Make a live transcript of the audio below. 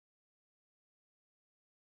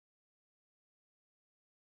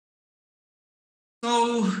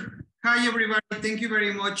So, hi everybody. Thank you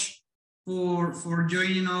very much for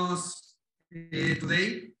joining us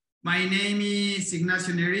today. My name is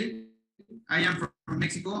Ignacio Neri. I am from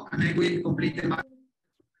Mexico, and I will complete the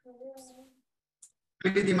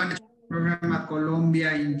management program at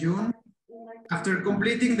Colombia in June. After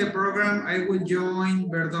completing the program, I will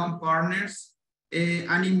join Verdonck Partners,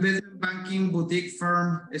 an investment banking boutique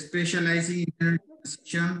firm specializing in energy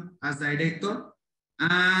transition as director.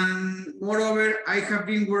 And moreover, I have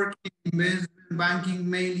been working in investment banking,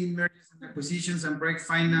 mainly mergers and acquisitions and project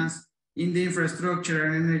finance in the infrastructure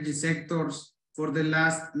and energy sectors for the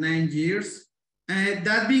last 9 years.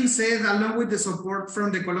 That being said, along with the support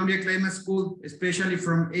from the Columbia Climate School, especially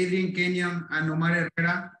from Adrian Kenyon and Omar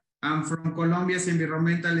Herrera, and from Colombia's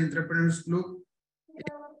Environmental Entrepreneurs Club,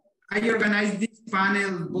 I organized this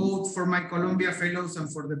panel both for my Colombia fellows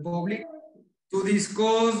and for the public to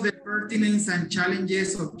discuss the pertinence and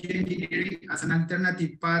challenges of geoengineering as an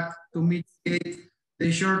alternative path to mitigate the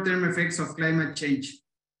short-term effects of climate change.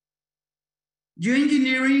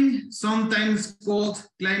 Geoengineering, sometimes called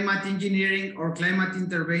climate engineering or climate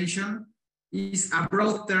intervention, is a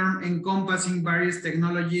broad term encompassing various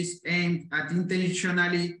technologies aimed at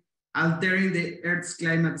intentionally altering the Earth's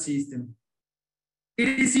climate system.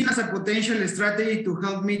 It is seen as a potential strategy to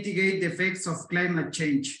help mitigate the effects of climate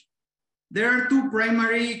change. There are two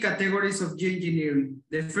primary categories of geoengineering.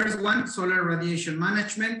 The first one, solar radiation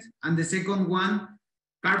management, and the second one,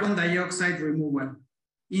 carbon dioxide removal.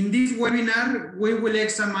 In this webinar, we will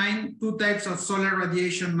examine two types of solar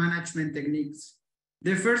radiation management techniques.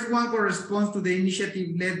 The first one corresponds to the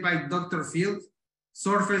initiative led by Dr. Field,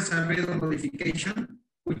 surface albedo modification,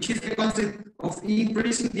 which is the concept of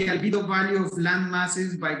increasing the albedo value of land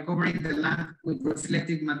masses by covering the land with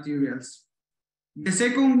reflective materials. The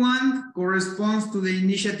second one corresponds to the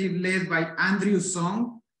initiative led by Andrew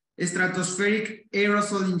Song, stratospheric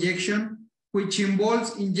aerosol injection, which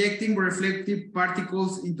involves injecting reflective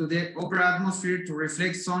particles into the upper atmosphere to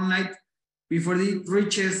reflect sunlight before it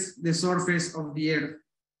reaches the surface of the Earth.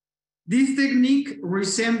 This technique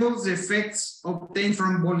resembles the effects obtained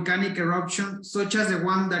from volcanic eruption, such as the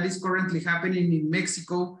one that is currently happening in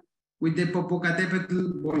Mexico with the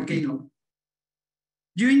Popocatépetl volcano.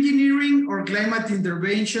 Geoengineering or climate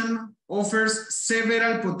intervention offers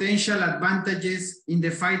several potential advantages in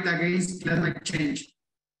the fight against climate change,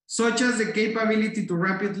 such as the capability to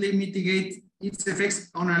rapidly mitigate its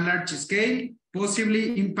effects on a large scale,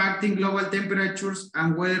 possibly impacting global temperatures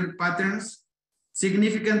and weather patterns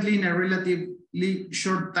significantly in a relatively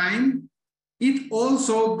short time. It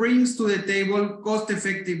also brings to the table cost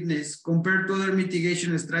effectiveness compared to other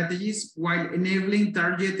mitigation strategies while enabling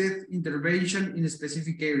targeted intervention in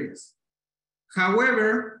specific areas.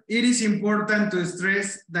 However, it is important to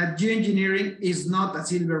stress that geoengineering is not a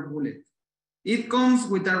silver bullet. It comes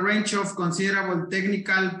with a range of considerable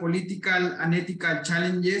technical, political, and ethical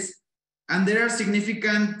challenges, and there are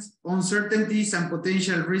significant uncertainties and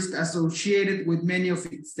potential risks associated with many of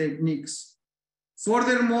its techniques.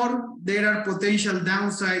 Furthermore, there are potential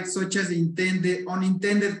downsides such as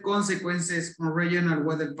unintended consequences on regional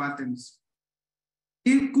weather patterns.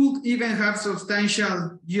 It could even have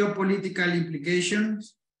substantial geopolitical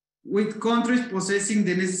implications, with countries possessing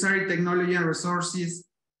the necessary technology and resources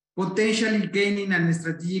potentially gaining a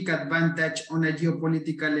strategic advantage on a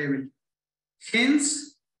geopolitical level. Hence,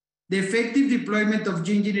 the effective deployment of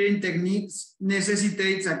geoengineering techniques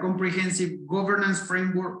necessitates a comprehensive governance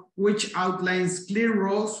framework which outlines clear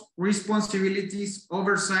roles, responsibilities,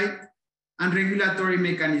 oversight, and regulatory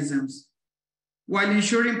mechanisms, while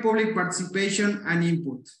ensuring public participation and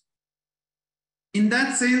input. In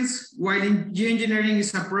that sense, while geoengineering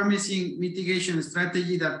is a promising mitigation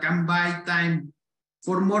strategy that can buy time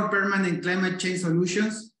for more permanent climate change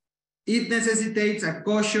solutions, it necessitates a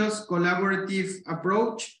cautious, collaborative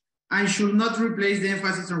approach and should not replace the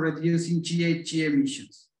emphasis on reducing GHG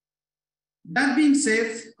emissions. That being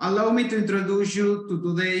said, allow me to introduce you to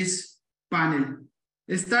today's panel,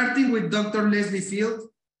 starting with Dr. Leslie Field.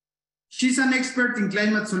 She's an expert in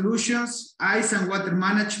climate solutions, ice and water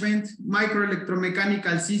management,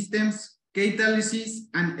 microelectromechanical systems, catalysis,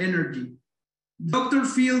 and energy. Dr.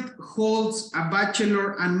 Field holds a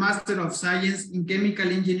Bachelor and Master of Science in Chemical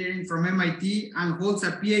Engineering from MIT and holds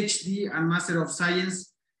a PhD and Master of Science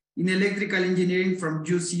in Electrical Engineering from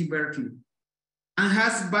UC Berkeley, and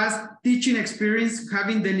has vast teaching experience,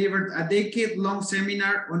 having delivered a decade-long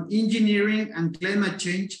seminar on engineering and climate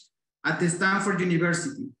change at Stanford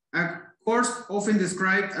University, a course often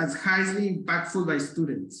described as highly impactful by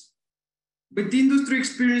students. With industry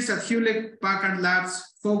experience at Hewlett-Packard Labs,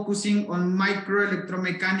 focusing on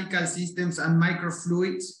microelectromechanical systems and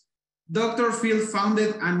microfluids, Dr. Field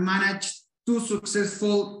founded and managed two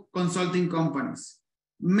successful consulting companies,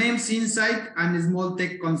 MEMS Insight and Small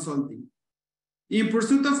Tech Consulting. In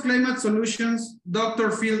pursuit of climate solutions,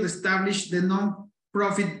 Dr. Field established the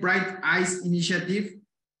non-profit Bright Eyes Initiative,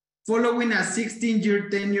 following a 16-year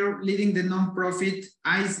tenure leading the non-profit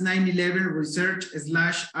ICE 911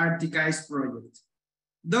 Research/Arctic Ice Project.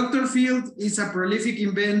 Dr. Field is a prolific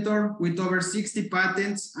inventor with over 60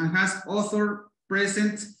 patents and has authored,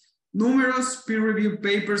 present numerous peer-reviewed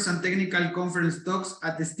papers and technical conference talks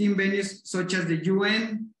at esteemed venues such as the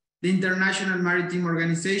UN, the International Maritime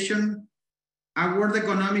Organization, a World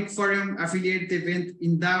Economic Forum affiliated event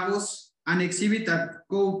in Davos, an exhibit at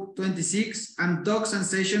COP26, and talks and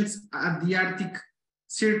sessions at the Arctic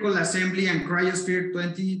Circle Assembly and Cryosphere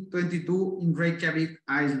 2022 in Reykjavik,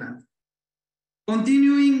 Iceland.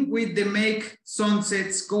 Continuing with the Make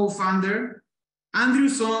Sunsets co-founder, Andrew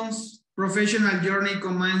Song's professional journey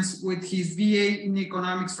commenced with his BA in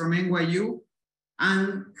economics from NYU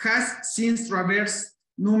and has since traversed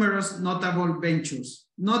numerous notable ventures.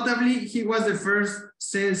 Notably, he was the first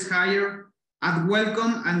sales hire at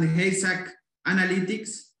Welcome and Haysack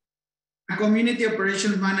Analytics, a community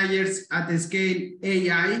operations manager at Scale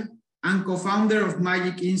AI, and co-founder of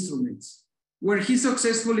Magic Instruments, where he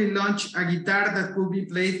successfully launched a guitar that could be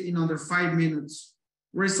played in under 5 minutes,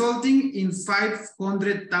 resulting in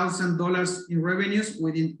 $500,000 in revenues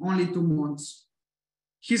within only 2 months.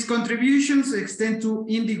 His contributions extend to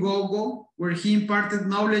Indiegogo, where he imparted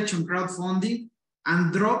knowledge on crowdfunding,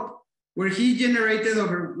 and Drop, where he generated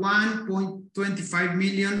over 1.25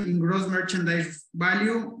 million in gross merchandise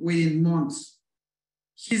value within months.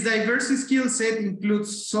 His diverse skill set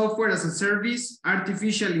includes software as a service,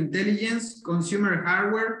 artificial intelligence, consumer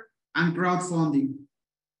hardware, and crowdfunding.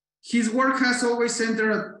 His work has always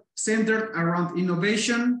centered around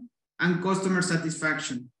innovation and customer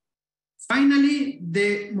satisfaction. Finally,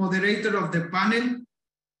 the moderator of the panel,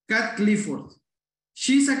 Kat Clifford.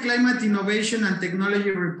 She's a climate innovation and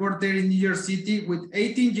technology reporter in New York City with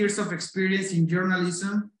 18 years of experience in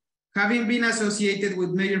journalism, having been associated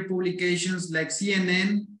with major publications like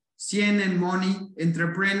CNN, CNN Money,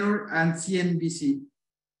 Entrepreneur, and CNBC.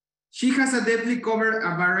 She has adeptly covered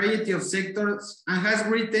a variety of sectors and has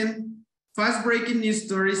written fast-breaking news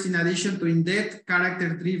stories in addition to in-depth,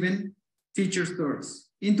 character-driven feature stories.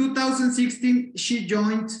 In 2016, she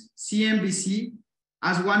joined CNBC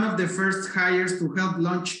as one of the first hires to help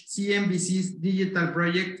launch CNBC's digital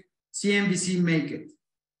project, CNBC Make It.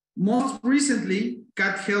 Most recently,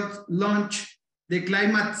 Kat helped launch the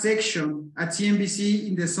climate section at CNBC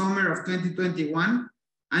in the summer of 2021,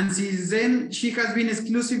 and since then, she has been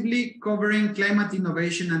exclusively covering climate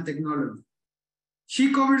innovation and technology.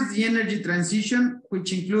 She covers the energy transition,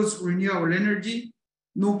 which includes renewable energy,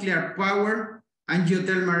 nuclear power, and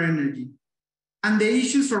geothermal energy, and the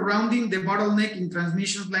issues surrounding the bottleneck in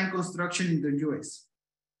transmission line construction in the US.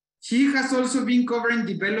 She has also been covering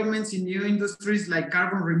developments in new industries like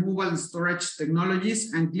carbon removal and storage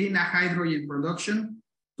technologies and clean hydrogen production,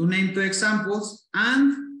 to name 2 examples,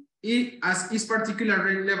 and as is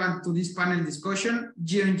particularly relevant to this panel discussion,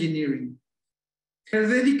 geoengineering. Her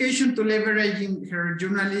dedication to leveraging her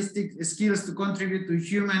journalistic skills to contribute to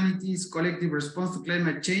humanity's collective response to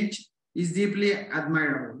climate change is deeply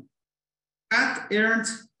admirable. Kat earned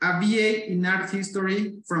a BA in art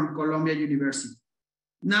history from Columbia University.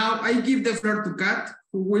 Now I give the floor to Kat,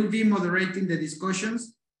 who will be moderating the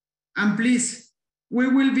discussions. And please, we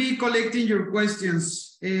will be collecting your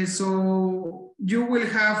questions. So you will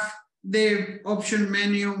have the option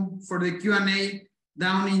menu for the Q&A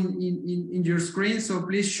down in your screen. So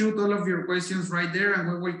please shoot all of your questions right there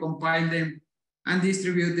and we will compile them and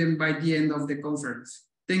distribute them by the end of the conference.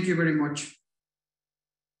 Thank you very much.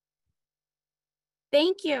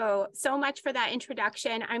 Thank you so much for that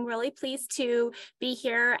introduction. I'm really pleased to be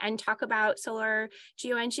here and talk about solar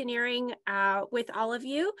geoengineering with all of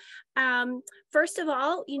you. First of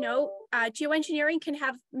all, geoengineering can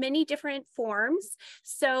have many different forms.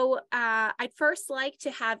 So I'd first like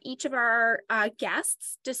to have each of our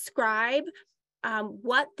guests describe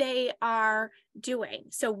what they are doing.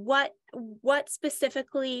 So what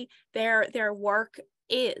specifically their work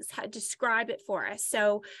is, describe it for us.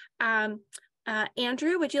 So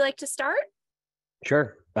Andrew, would you like to start?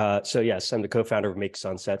 Sure. So yes, I'm the co-founder of Make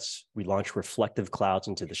Sunsets. We launch reflective clouds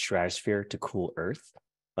into the stratosphere to cool Earth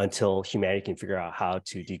until humanity can figure out how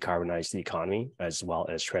to decarbonize the economy, as well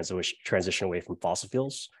as transition away from fossil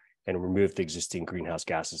fuels and remove the existing greenhouse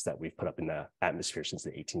gases that we've put up in the atmosphere since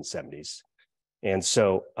the 1870s. And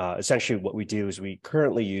so essentially what we do is we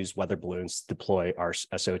currently use weather balloons to deploy our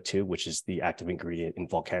SO2, which is the active ingredient in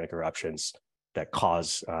volcanic eruptions that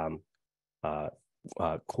cause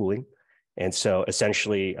cooling. And so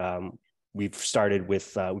essentially, we've started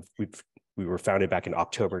with, we were founded back in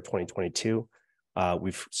October 2022.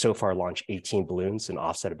 We've so far launched 18 balloons and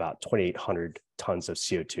offset about 2,800 tons of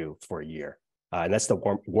CO2 for a year. And that's the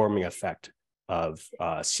warming effect of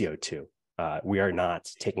CO2. We are not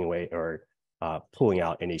taking away or pulling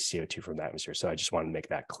out any CO2 from the atmosphere. So I just want to make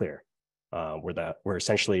that clear. We're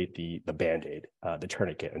essentially the Band-Aid, the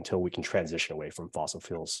tourniquet, until we can transition away from fossil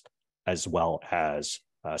fuels, as well as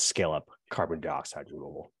scale up carbon dioxide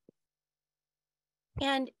removal.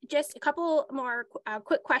 And just a couple more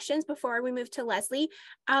quick questions before we move to Leslie.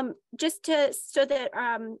 Just so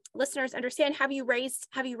that listeners understand, have you raised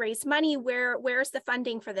money? Where's the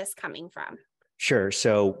funding for this coming from? Sure.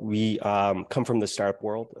 So we come from the startup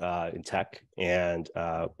world in tech, and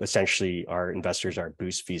essentially our investors are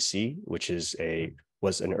Boost VC, which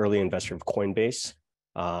was an early investor of Coinbase,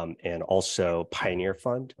 and also Pioneer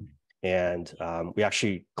Fund. And we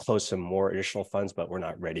actually closed some more additional funds, but we're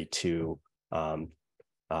not ready to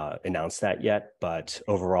announce that yet. But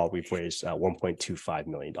overall, we've raised $1.25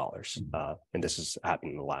 million, and this has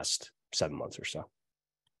happened in the last 7 months or so.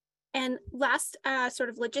 And last sort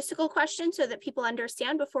of logistical question so that people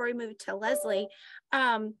understand before we move to Leslie,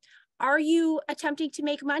 are you attempting to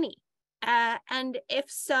make money? And if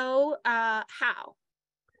so, how?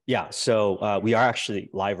 Yeah, so we are actually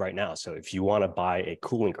live right now. So if you want to buy a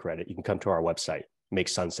cooling credit, you can come to our website,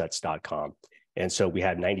 makesunsets.com. And so we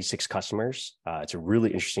have 96 customers. It's a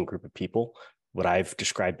really interesting group of people. What I've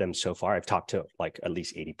described them so far, I've talked to like at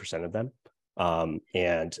least 80% of them.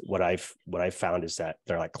 And what I've found is that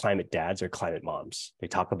they're like climate dads or climate moms. They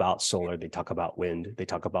talk about solar, they talk about wind, they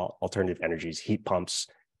talk about alternative energies, heat pumps.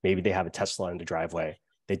 Maybe they have a Tesla in the driveway.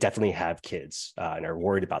 They definitely have kids and are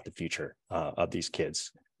worried about the future of these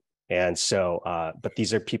kids. And so, but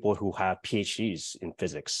these are people who have PhDs in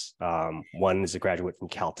physics. One is a graduate from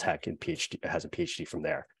Caltech and has a PhD from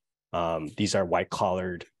there. These are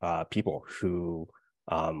white-collared people who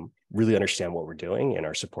really understand what we're doing and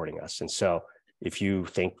are supporting us. And so if you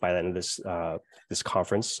think by the end of this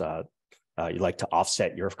conference, you'd like to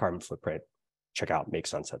offset your carbon footprint, check out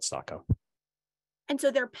makesunsets.com. And so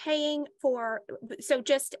they're paying for, so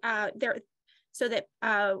just so that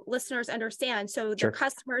listeners understand. So Sure. the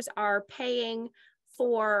customers are paying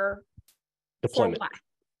for deployment. For what?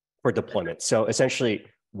 For deployment. So essentially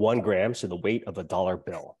 1 gram, so the weight of a dollar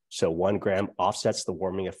bill. So 1 gram offsets the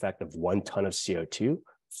warming effect of 1 ton of CO2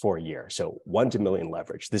 for a year. So 1 to million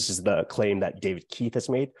leverage. This is the claim that David Keith has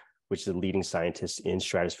made, which is a leading scientist in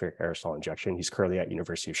stratospheric aerosol injection. He's currently at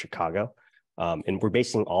University of Chicago. And we're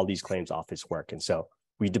basing all these claims off his work. And so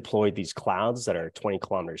we deployed these clouds that are 20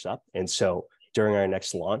 kilometers up. And so during our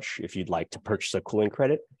next launch, if you'd like to purchase a cooling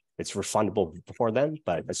credit, it's refundable before then,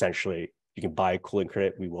 but essentially you can buy a cooling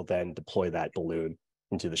credit. We will then deploy that balloon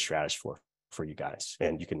into the stratosphere for you guys.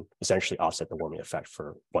 And you can essentially offset the warming effect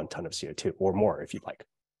for 1 ton of CO2 or more if you'd like.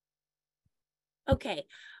 Okay.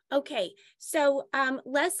 So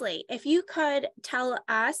Leslie, if you could tell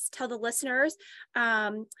the listeners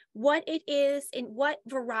what it is and what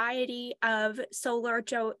variety of solar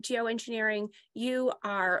geoengineering you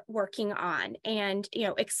are working on, and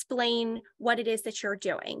explain what it is that you're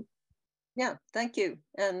doing. Yeah, thank you.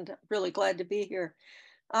 And really glad to be here.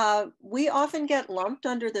 We often get lumped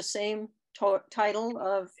under the same title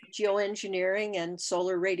of geoengineering and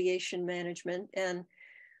solar radiation management. And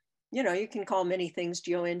you can call many things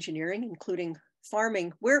geoengineering, including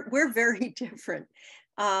farming. We're very different.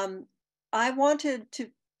 I wanted to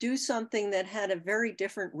do something that had a very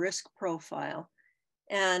different risk profile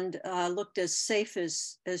and looked as safe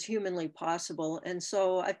as humanly possible. And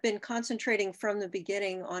so I've been concentrating from the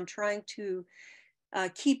beginning on trying to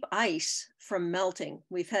keep ice from melting.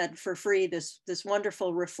 We've had for free this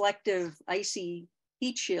wonderful reflective icy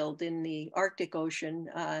heat shield in the Arctic Ocean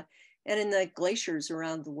and in the glaciers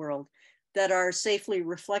around the world that are safely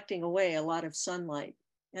reflecting away a lot of sunlight.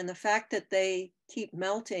 And the fact that they keep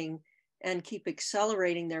melting and keep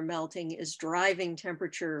accelerating their melting is driving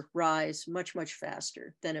temperature rise much, much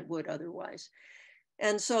faster than it would otherwise.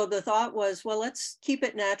 And so the thought was, well, let's keep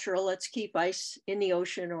it natural. Let's keep ice in the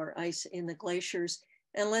ocean or ice in the glaciers,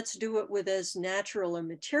 and let's do it with as natural a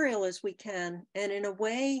material as we can, and in a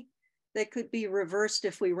way that could be reversed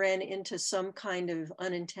if we ran into some kind of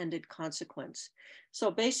unintended consequence.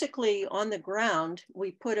 So basically on the ground,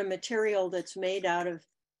 we put a material that's made out of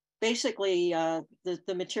basically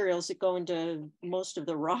the materials that go into most of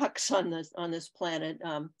the rocks on this planet,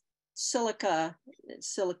 silica-based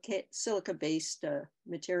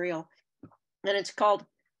material. And it's called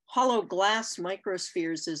hollow glass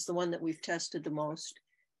microspheres is the one that we've tested the most.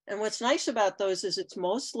 And what's nice about those is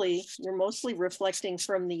you're mostly reflecting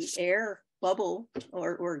from the air bubble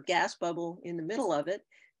or gas bubble in the middle of it.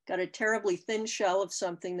 Got a terribly thin shell of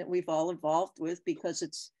something that we've all evolved with because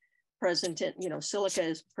it's present in, silica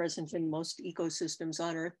is present in most ecosystems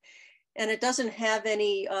on Earth. And it doesn't have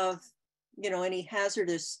any any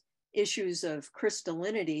hazardous issues of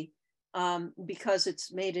crystallinity because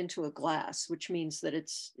it's made into a glass, which means that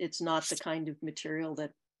it's not the kind of material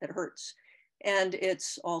that hurts. And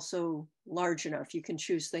it's also large enough. You can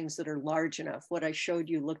choose things that are large enough. What I showed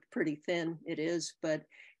you looked pretty thin. It is, but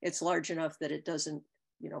it's large enough that it doesn't,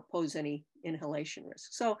 pose any inhalation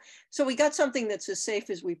risk. So we got something that's as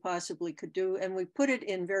safe as we possibly could do, and we put it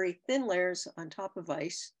in very thin layers on top of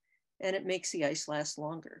ice, and it makes the ice last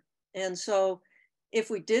longer. And so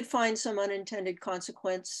if we did find some unintended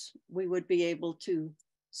consequence, we would be able to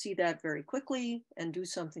see that very quickly and do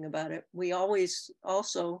something about it. We always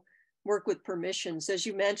also work with permissions. As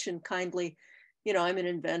you mentioned kindly, I'm an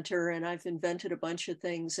inventor and I've invented a bunch of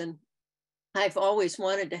things, and I've always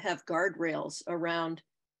wanted to have guardrails around,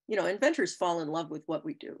 inventors fall in love with what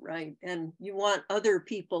we do, right? And you want other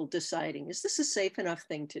people deciding, is this a safe enough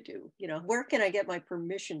thing to do? Where can I get my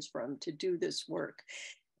permissions from to do this work?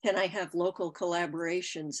 Can I have local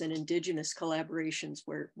collaborations and indigenous collaborations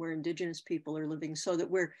where indigenous people are living, so that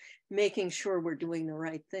we're making sure we're doing the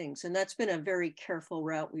right things? And that's been a very careful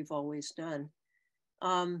route we've always done.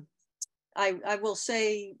 I will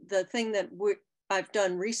say the thing that I've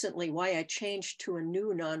done recently, why I changed to a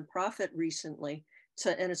new nonprofit recently,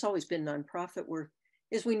 and it's always been nonprofit work,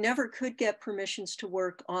 is we never could get permissions to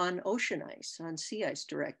work on ocean ice, on sea ice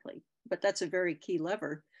directly, but that's a very key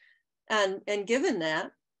lever. And given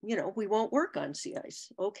that, we won't work on sea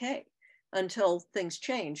ice, okay, until things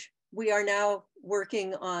change. We are now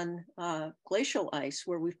working on glacial ice,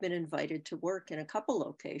 where we've been invited to work in a couple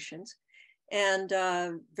locations. And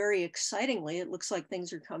very excitingly, it looks like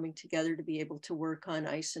things are coming together to be able to work on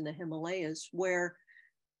ice in the Himalayas, where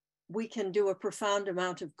we can do a profound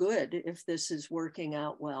amount of good if this is working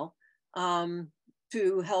out well,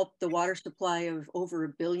 to help the water supply of over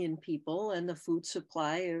 1 billion people and the food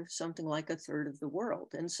supply of something like 1/3 of the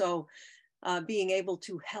world. And so being able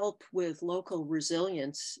to help with local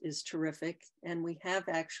resilience is terrific. And we have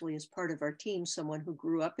actually, as part of our team, someone who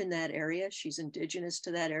grew up in that area. She's indigenous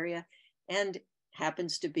to that area and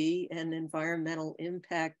happens to be an environmental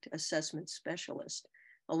impact assessment specialist,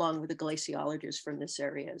 along with a glaciologist from this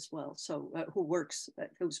area as well. So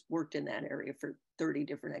who's worked in that area for 30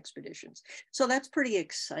 different expeditions. So that's pretty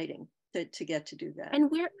exciting to get to do that. And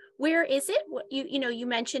where is it? You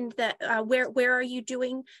mentioned that where are you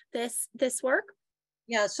doing this work?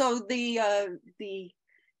 Yeah, so the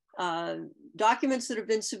documents that have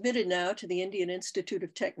been submitted now to the Indian Institute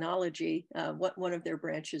of Technology, one of their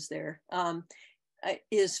branches there,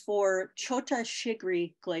 is for Chota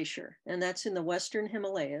Shigri Glacier, and that's in the Western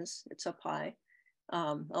Himalayas. It's up high.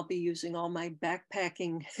 I'll be using all my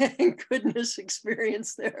backpacking and goodness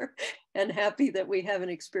experience there, and happy that we have an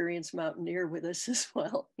experienced mountaineer with us as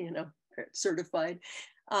well, certified.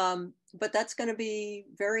 But that's going to be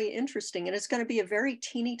very interesting, and it's going to be a very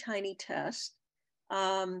teeny tiny test,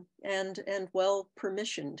 and well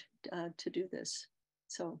permissioned to do this.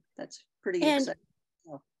 So that's pretty exciting.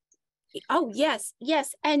 Oh, yes.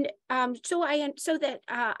 And so that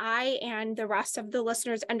I and the rest of the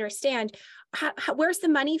listeners understand, where's the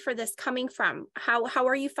money for this coming from? How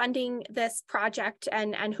are you funding this project,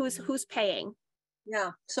 and who's paying?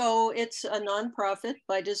 Yeah, so it's a nonprofit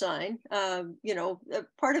by design.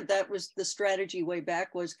 Part of that was the strategy way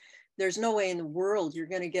back was there's no way in the world you're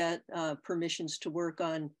going to get permissions to work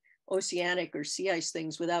on oceanic or sea ice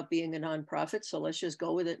things without being a nonprofit. So let's just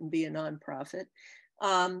go with it and be a nonprofit.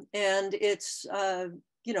 And it's,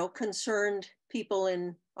 concerned people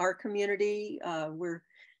in our community.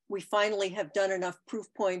 We finally have done enough proof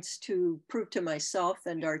points to prove to myself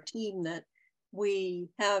and our team that we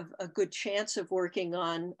have a good chance of working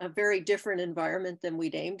on a very different environment than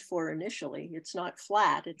we'd aimed for initially. It's not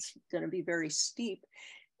flat, it's going to be very steep.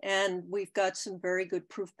 And we've got some very good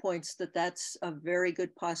proof points that that's a very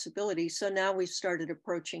good possibility. So now we've started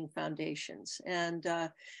approaching foundations, and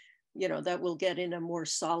that will get in a more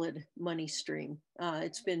solid money stream.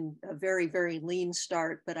 It's been a very, very lean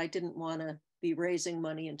start, but I didn't want to be raising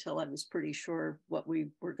money until I was pretty sure what we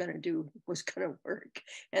were going to do was going to work,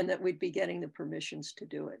 and that we'd be getting the permissions to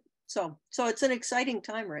do it. So it's an exciting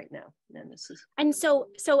time right now. And so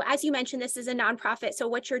as you mentioned, this is a nonprofit. So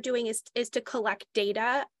what you're doing is to collect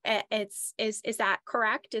data. Is that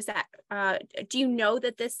correct? Is that do you know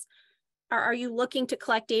that this? Are you looking to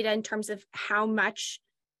collect data in terms of how much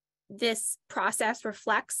this process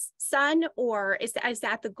reflects sun, or is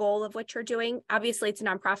that the goal of what you're doing? Obviously, it's a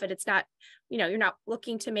nonprofit. It's not, you're not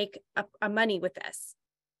looking to make a money with this.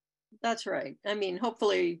 That's right. I mean,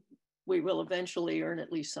 hopefully we will eventually earn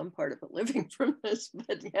at least some part of a living from this.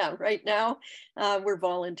 But yeah, right now we're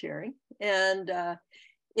volunteering, and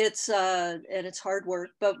it's hard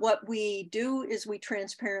work. But what we do is we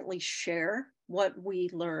transparently share what we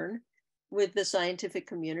learn with the scientific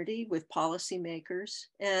community, with policymakers,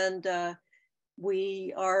 and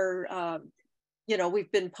we are,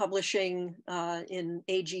 we've been publishing in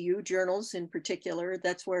AGU journals in particular.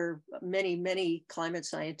 That's where many climate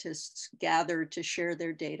scientists gather to share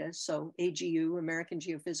their data. So AGU, American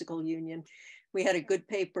Geophysical Union, we had a good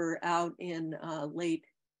paper out in late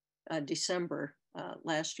December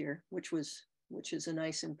last year, which is a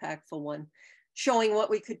nice, impactful one, showing what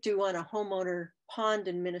we could do on a homeowner pond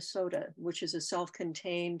in Minnesota, which is a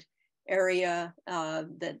self-contained area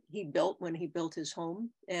that he built when he built his home,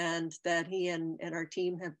 and that he and our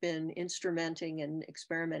team have been instrumenting and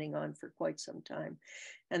experimenting on for quite some time.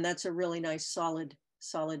 And that's a really nice, solid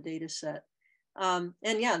data set. And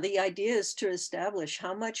yeah, the idea is to establish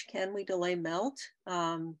how much can we delay melt?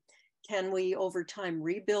 Can we over time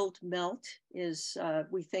rebuild melt is,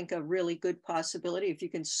 we think, a really good possibility. If you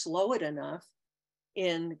can slow it enough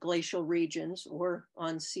in glacial regions or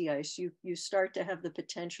on sea ice, you start to have the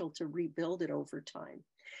potential to rebuild it over time.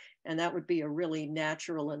 And that would be a really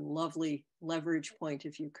natural and lovely leverage point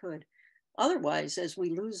if you could. Otherwise, as we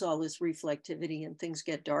lose all this reflectivity and things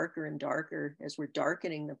get darker and darker as we're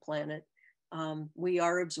darkening the planet, we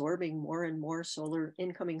are absorbing more and more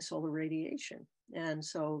incoming solar radiation. And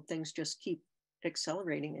so things just keep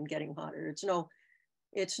accelerating and getting hotter.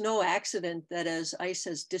 It's no accident that as ice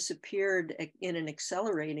has disappeared in an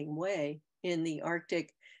accelerating way in the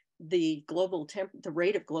Arctic, the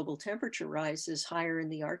rate of global temperature rise is higher in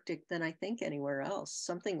the Arctic than I think anywhere else.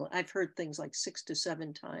 I've heard things like 6 to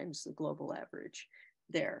 7 times the global average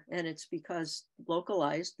there. And it's because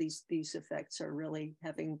localized, these effects are really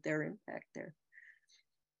having their impact there.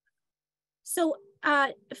 So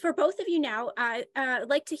for both of you now, I'd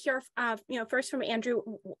like to hear, first from Andrew,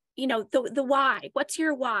 the why. What's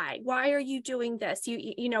your why? Why are you doing this?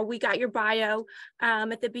 We got your bio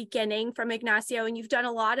at the beginning from Ignacio, and you've done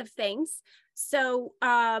a lot of things. So,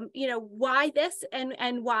 why this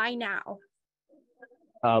and why now?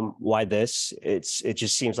 Why this? It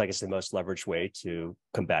just seems like it's the most leveraged way to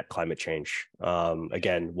combat climate change.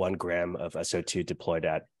 Again, 1 gram of SO2 deployed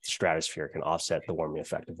at the stratosphere can offset the warming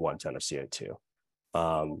effect of 1 ton of CO2.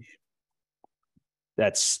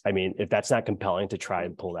 If that's not compelling to try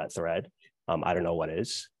and pull that thread, I don't know what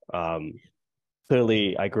is.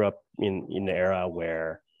 Clearly, I grew up in an era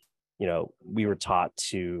where, we were taught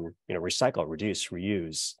to, recycle, reduce,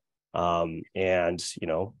 reuse, and,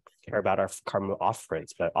 care about our carbon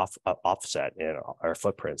offset and our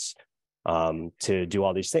footprints to do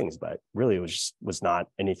all these things, but really it was not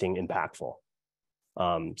anything impactful.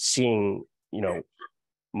 Seeing,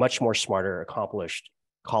 much more smarter, accomplished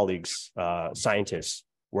colleagues, scientists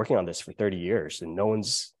working on this for 30 years, and no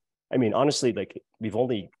one's, honestly, like, we've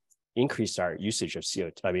only increased our usage of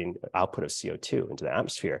output of CO2 into the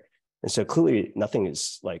atmosphere. And so clearly nothing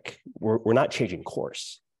is we're not changing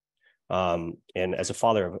course. And as a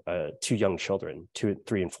father of 2 young children, 2,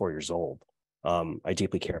 3, and 4 years old, I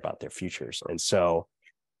deeply care about their futures. And so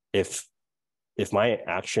if my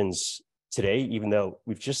actions today, even though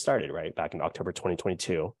we've just started, right, back in October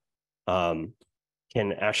 2022,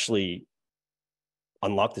 can actually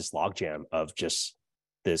unlock this logjam of just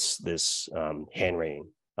this hand wringing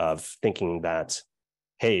of thinking that,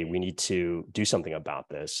 hey, we need to do something about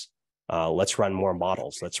this. Let's run more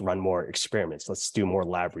models. Let's run more experiments. Let's do more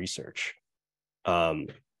lab research.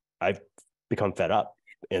 I've become fed up.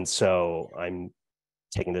 And so I'm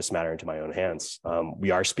taking this matter into my own hands.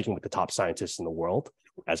 We are speaking with the top scientists in the world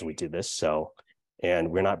as we do this.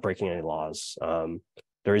 And we're not breaking any laws.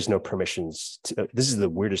 There is no permissions. This is the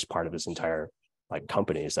weirdest part of this entire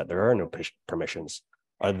company, is that there are no permissions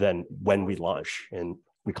other than when we launch. And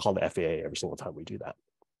we call the FAA every single time we do that.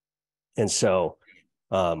 And so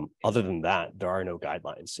other than that, there are no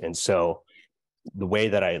guidelines. And so the way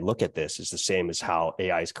that I look at this is the same as how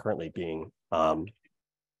AI is currently being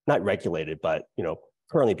not regulated, but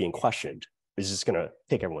currently being questioned. Is this going to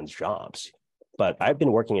take everyone's jobs? But I've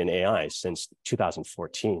been working in AI since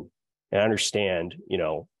 2014, and I understand,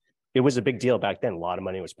 it was a big deal back then. A lot of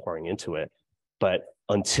money was pouring into it, but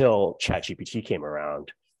until ChatGPT came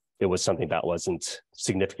around, it was something that wasn't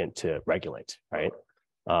significant to regulate, right?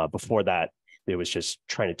 Before that, it was just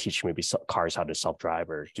trying to teach maybe cars how to self-drive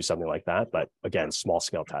or do something like that. But again, small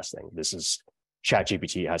scale testing. This is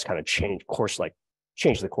ChatGPT has kind of changed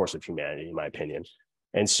the course of humanity, in my opinion.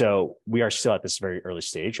 And so we are still at this very early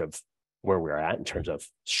stage of where we're at in terms of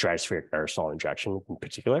stratospheric aerosol injection in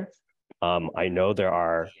particular. I know there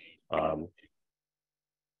are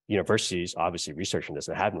universities obviously researching this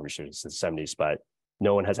and have been researching since the 70s, but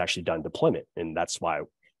no one has actually done deployment. And that's why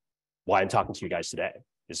I'm talking to you guys today,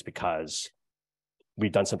 is because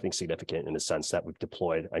we've done something significant in the sense that we've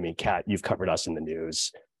deployed. I mean, Kat, you've covered us in the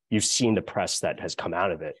news. You've seen the press that has come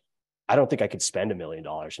out of it. I don't think I could spend $1 million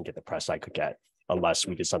and get the press I could get unless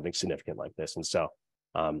we did something significant like this. And so,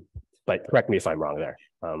 but correct me if I'm wrong there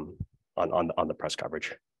on the press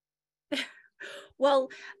coverage. Well,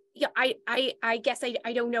 yeah, I guess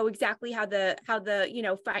I don't know exactly how the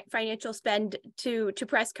financial spend to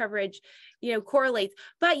press coverage correlates,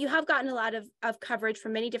 but you have gotten a lot of coverage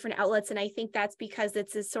from many different outlets, and I think that's because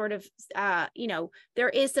it's a sort of there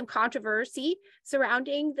is some controversy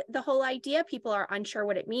surrounding the whole idea. People are unsure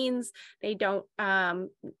what it means. They don't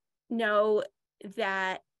know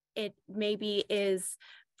that it maybe is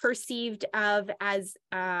perceived of as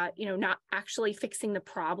not actually fixing the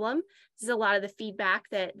problem. This is a lot of the feedback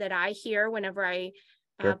that I hear whenever I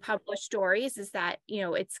publish stories, is that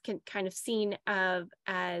it's kind of seen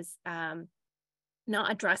as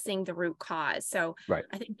not addressing the root cause. So right.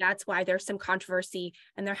 I think that's why there's some controversy,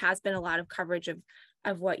 and there has been a lot of coverage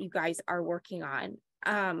of what you guys are working on.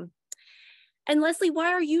 And Leslie,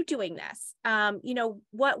 why are you doing this?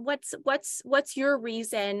 What's your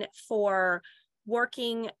reason for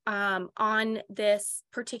working on this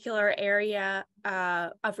particular area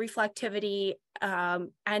of reflectivity,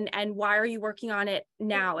 and why are you working on it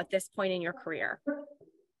now at this point in your career?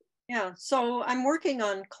 Yeah, so I'm working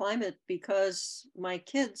on climate because my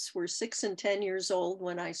kids were 6 and 10 years old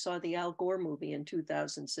when I saw the Al Gore movie in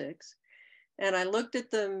 2006. And I looked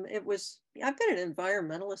at them, I've been an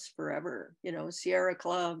environmentalist forever, Sierra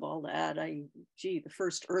Club, all that. The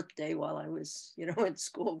first Earth Day while I was, in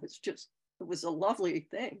school it was a lovely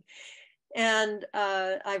thing. And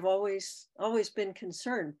I've always been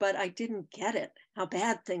concerned, but I didn't get it, how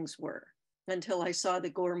bad things were, until I saw the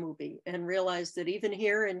Gore movie and realized that even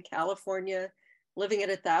here in California, living at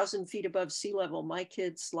 1,000 feet above sea level, my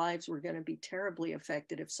kids' lives were going to be terribly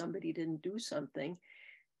affected if somebody didn't do something.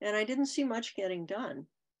 And I didn't see much getting done.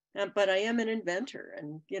 But I am an inventor.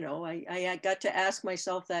 And, I got to ask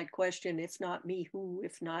myself that question, if not me, who,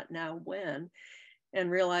 if not now, when? And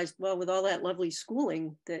realized, well, with all that lovely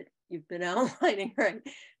schooling that you've been outlining, right?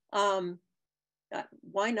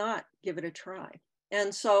 Why not give it a try?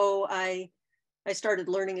 And so I started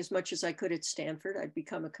learning as much as I could at Stanford. I'd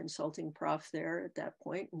become a consulting prof there at that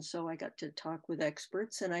point. And so I got to talk with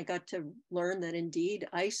experts, and I got to learn that indeed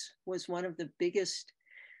ice was one of the biggest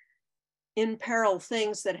in peril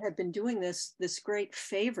things that had been doing this great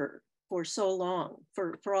favor for so long,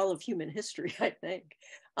 for all of human history, I think,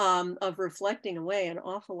 of reflecting away an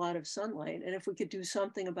awful lot of sunlight. And if we could do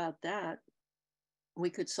something about that, we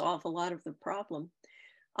could solve a lot of the problem.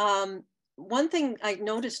 One thing I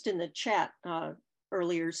noticed in the chat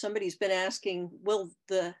earlier, somebody's been asking, will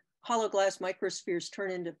the hollow glass microspheres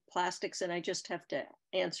turn into plastics? And I just have to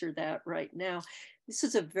answer that right now. This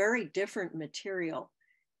is a very different material.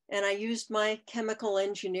 And I used my chemical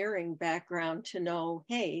engineering background to know,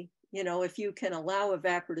 hey, if you can allow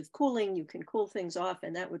evaporative cooling, you can cool things off,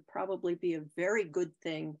 and that would probably be a very good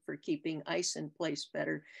thing for keeping ice in place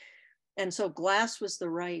better. And so glass was the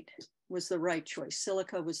right choice.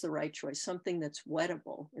 Silica was the right choice, something that's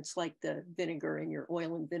wettable. It's like the vinegar in your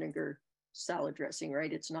oil and vinegar salad dressing,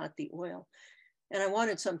 right? It's not the oil. And I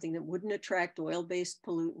wanted something that wouldn't attract oil-based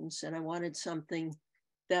pollutants, and I wanted something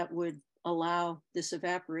that would allow this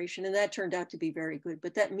evaporation, and that turned out to be very good.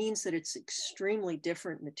 But that means that it's extremely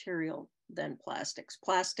different material than plastics.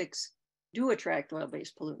 Plastics do attract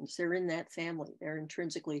oil-based pollutants. They're in that family. They're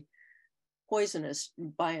intrinsically poisonous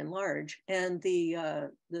by and large. And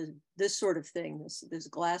this sort of thing, this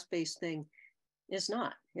glass-based thing, is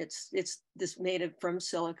not. It's this made from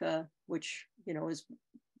silica, which is,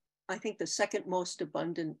 I think, the second most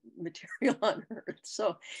abundant material on Earth.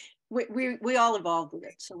 So we all evolved with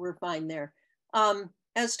it, so we're fine there.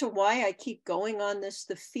 As to why I keep going on this,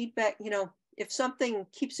 the feedback, if something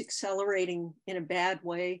keeps accelerating in a bad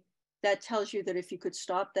way, that tells you that if you could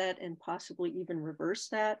stop that and possibly even reverse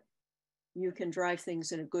that, you can drive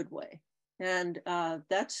things in a good way. And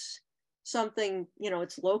that's something,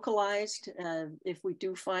 it's localized. If we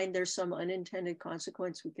do find there's some unintended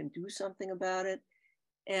consequence, we can do something about it.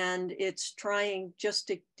 And it's trying just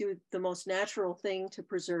to do the most natural thing to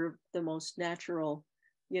preserve the most natural,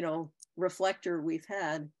 reflector we've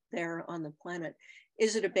had there on the planet.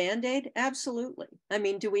 Is it a Band-Aid? Absolutely. I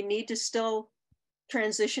mean, do we need to still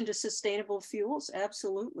transition to sustainable fuels?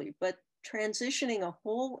 Absolutely. But transitioning a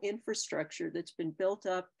whole infrastructure that's been built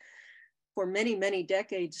up for many, many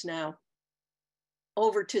decades now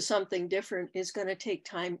over to something different is going to take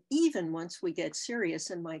time, even once we get serious.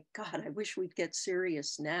 And my God, I wish we'd get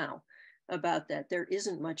serious now about that. There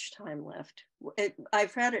isn't much time left.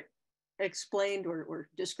 I've had it explained or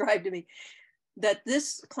described to me that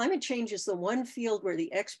this climate change is the one field where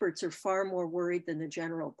the experts are far more worried than the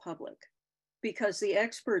general public, because the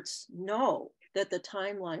experts know that the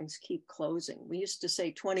timelines keep closing. We used to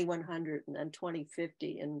say 2100 and then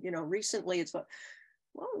 2050. And, recently it's,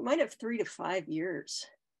 well, we might have 3 to 5 years.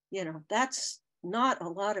 That's not a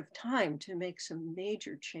lot of time to make some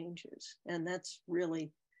major changes. And that's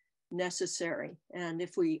really necessary. And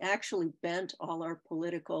if we actually bent all our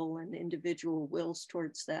political and individual wills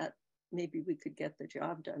towards that, maybe we could get the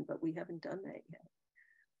job done, but we haven't done that yet.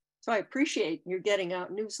 So I appreciate you're getting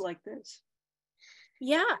out news like this.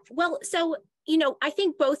 Yeah, well, so, I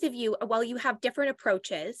think both of you, while you have different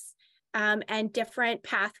approaches and different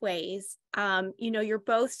pathways, you're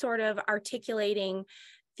both sort of articulating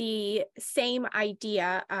the same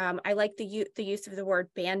idea. I like the use of the word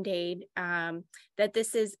Band-Aid, that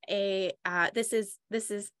this is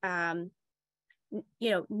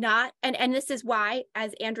not, and this is why,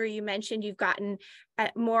 as Andrew, you mentioned, you've gotten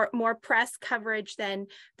more press coverage than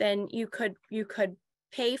you could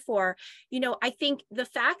pay for. I think the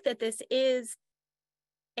fact that this is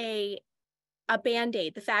a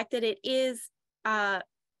Band-Aid, the fact that it is a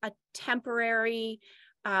temporary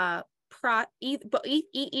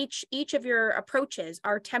each of your approaches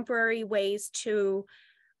are temporary ways to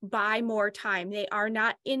buy more time. They are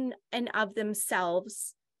not in and of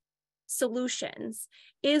themselves solutions,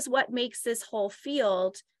 is what makes this whole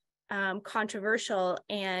field controversial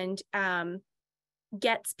and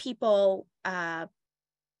gets people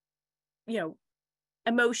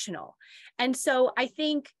emotional. And so I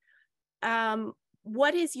think,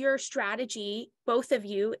 what is your strategy, both of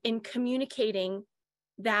you, in communicating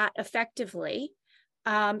that effectively?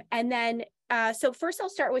 And then, so first I'll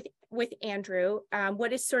start with Andrew.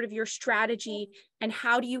 What is sort of your strategy, and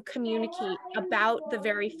how do you communicate about the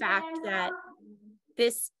very fact that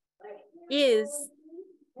this is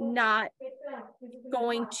not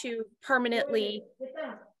going to permanently,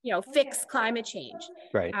 fix climate change?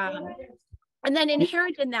 Right. And then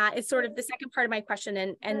inherent in that is sort of the second part of my question,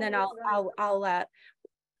 and then I'll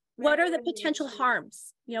what are the potential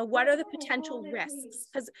harms? What are the potential risks?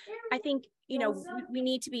 Because I think, we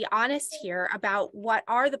need to be honest here about what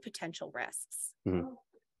are the potential risks. Mm-hmm.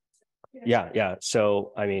 Yeah.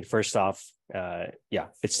 So, first off,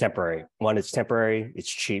 it's temporary. One, it's temporary,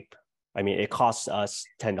 it's cheap. It costs us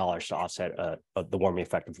 $10 to offset the warming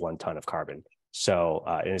effect of 1 ton of carbon. So,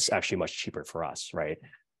 and it's actually much cheaper for us, right?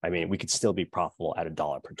 We could still be profitable at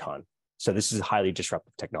 $1 per ton. So this is a highly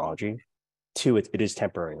disruptive technology. 2, it is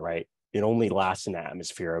temporary, right? It only lasts in the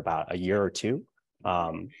atmosphere about a year or 2,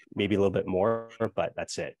 maybe a little bit more, but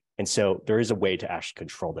that's it. And so there is a way to actually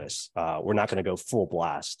control this. We're not going to go full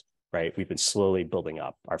blast, right? We've been slowly building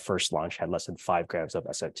up. Our first launch had less than 5 grams of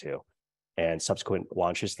SO2. And subsequent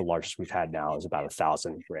launches, the largest we've had now is about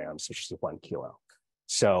 1,000 grams, which is 1 kilo.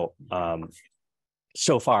 So,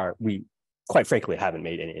 so far, we quite frankly haven't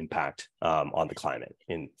made any impact on the climate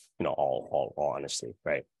in all honesty,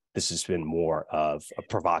 right? This has been more of a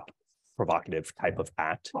provocative type of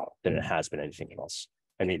act than it has been anything else.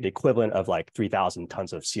 The equivalent of like 3,000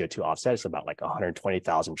 tons of CO2 offset is about like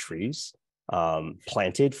 120,000 trees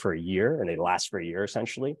planted for a year, and they last for a year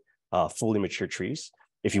essentially, fully mature trees.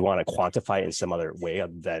 If you want to quantify it in some other way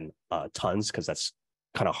other than tons, because that's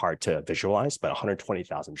kind of hard to visualize, but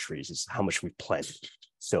 120,000 trees is how much we've planted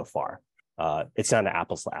so far. It's not an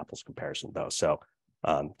apples to apples comparison though. So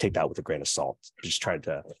take that with a grain of salt. Just trying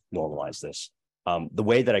to normalize this. The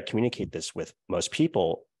way that I communicate this with most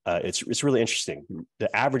people, it's really interesting.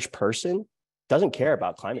 The average person doesn't care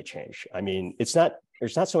about climate change. It's not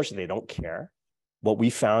so much that they don't care. What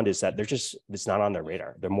we found is that it's not on their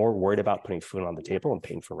radar. They're more worried about putting food on the table and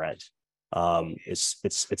paying for rent.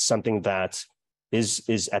 It's something that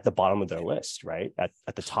is at the bottom of their list, right? At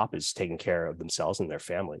the top is taking care of themselves and their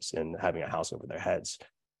families and having a house over their heads.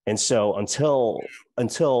 And so until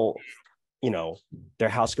their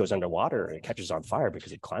house goes underwater and it catches on fire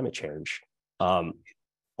because of climate change,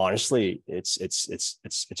 honestly, it's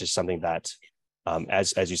just something that,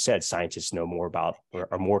 as you said, scientists know more about or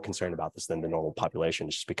are more concerned about this than the normal population,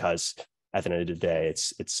 just because at the end of the day,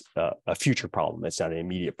 it's a future problem. It's not an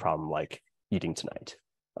immediate problem like eating tonight.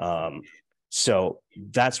 So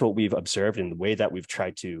that's what we've observed, and the way that we've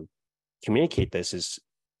tried to communicate this is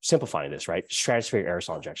simplifying this, right? Stratospheric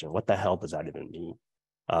aerosol injection. What the hell does that even mean?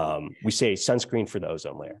 We say sunscreen for the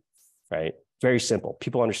ozone layer, right? Very simple.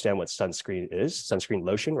 People understand what sunscreen is. Sunscreen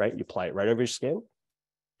lotion, right? You apply it right over your skin.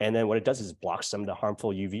 And then what it does is block some of the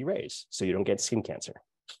harmful UV rays so you don't get skin cancer.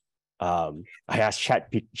 I asked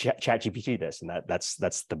ChatGPT this, and that's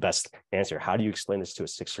the best answer. How do you explain this to a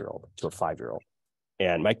 6-year-old, to a 5-year-old?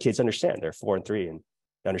 And my kids understand. They're 4 and 3, and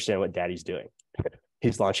they understand what daddy's doing.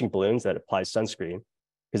 He's launching balloons that apply sunscreen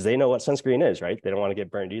because they know what sunscreen is, right? They don't want to get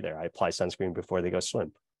burned either. I apply sunscreen before they go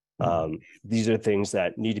swim. These are things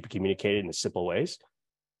that need to be communicated in simple ways.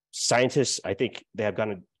 Scientists, I think they have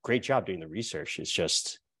done a great job doing the research. It's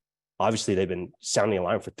just, obviously they've been sounding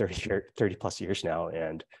alarm for 30 plus years now.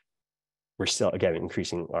 And we're still, again,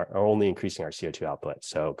 only increasing our CO2 output.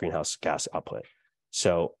 So greenhouse gas output.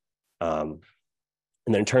 So, and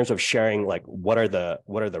then in terms of sharing, like, what are the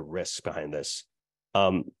risks behind this?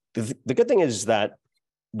 The good thing is that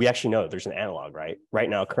we actually know there's an analog, right? Right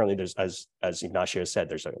now, currently, there's, as Ignacio said,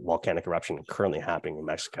 there's a volcanic eruption currently happening in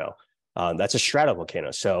Mexico. That's a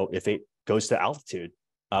stratovolcano. So if it goes to altitude,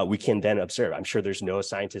 we can then observe. I'm sure there's no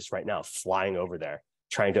scientists right now flying over there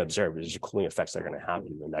trying to observe. There's cooling effects that are going to happen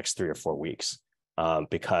in the next 3 or 4 weeks,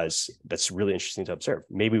 because that's really interesting to observe.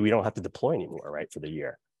 Maybe we don't have to deploy anymore, right, for the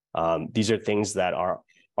year. These are things that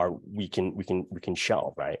we can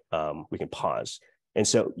shelve, right? We can pause. And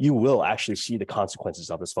so you will actually see the consequences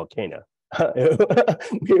of this volcano.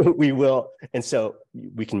 we will. And so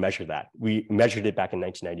we can measure that. We measured it back in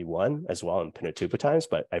 1991 as well in Pinatubo times,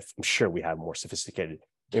 but I'm sure we have more sophisticated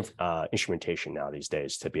instrumentation now these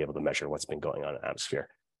days to be able to measure what's been going on in the atmosphere.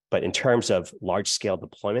 But in terms of large scale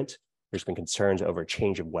deployment, there's been concerns over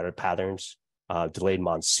change of weather patterns, delayed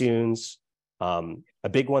monsoons. A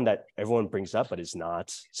big one that everyone brings up, but is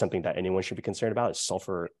not something that anyone should be concerned about, is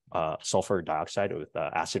sulfur dioxide with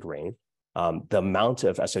acid rain. The amount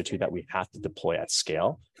of SO2 that we have to deploy at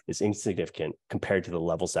scale is insignificant compared to the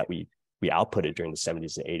levels that we outputted during the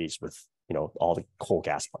 70s and 80s with, you know, all the coal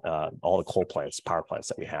plants, power plants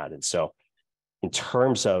that we had. And so in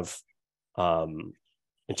terms of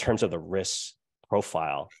the risk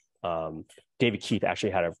profile, David Keith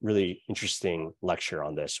actually had a really interesting lecture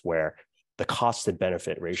on this, where the cost to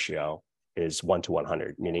benefit ratio is 1 to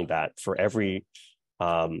 100, meaning that for every,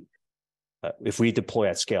 if we deploy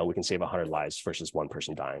at scale, we can save 100 lives versus 1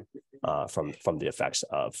 person dying from the effects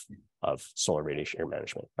of solar radiation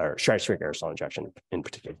management, or stratospheric aerosol injection in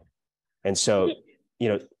particular. And so, you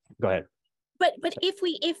know, go ahead. But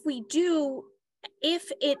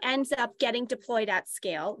if it ends up getting deployed at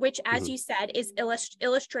scale, which, as you said, is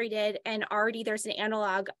illustrated, and already there's an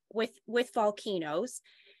analog with volcanoes,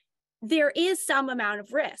 there is some amount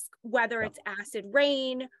of risk, whether it's acid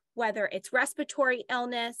rain, whether it's respiratory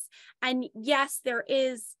illness. And yes, there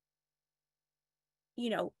is, you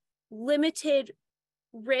know, limited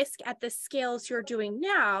risk at the scales you're doing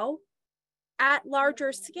now. At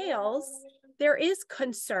larger scales, there is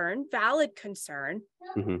concern, valid concern,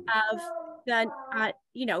 of the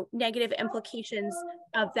you know, negative implications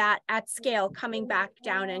of that at scale coming back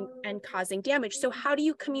down and causing damage. So how do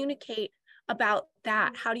you communicate about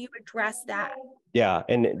that? How do you address that? Yeah,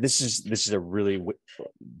 and this is a really,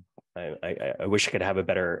 I wish I could have a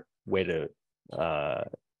better way to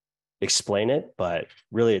explain it, but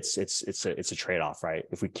really it's a trade-off, right?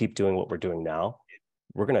 If we keep doing what we're doing now,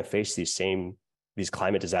 we're going to face these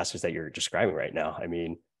climate disasters that you're describing right now. I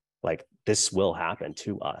mean, like, this will happen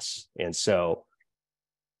to us, and so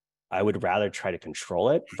I would rather try to control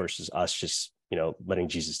it versus us just, you know, letting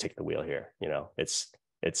Jesus take the wheel here. You know, it's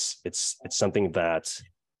something that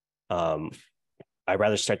I'd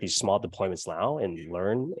rather start these small deployments now and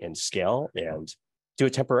learn and scale and do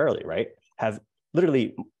it temporarily, right? Have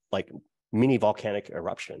literally like mini volcanic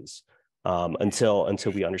eruptions until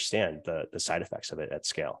we understand the side effects of it at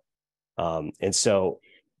scale. And so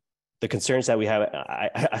the concerns that we have,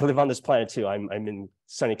 I live on this planet too. I'm in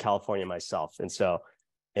sunny California myself.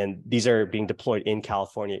 And these are being deployed in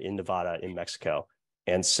California, in Nevada, in Mexico.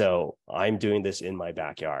 And so I'm doing this in my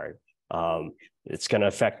backyard. It's going to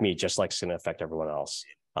affect me just like it's going to affect everyone else.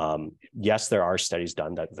 Yes, there are studies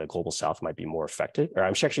done that the global south might be more affected, or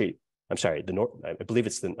I'm sorry, the north. I believe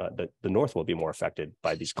it's the north will be more affected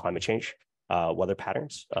by these climate change weather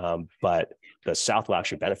patterns, but the south will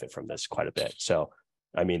actually benefit from this quite a bit. So,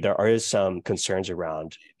 I mean, there is some concerns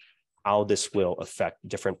around how this will affect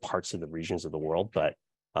different parts of the regions of the world, but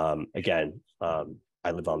again,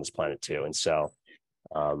 I live on this planet too, and so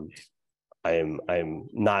I'm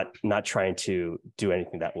not trying to do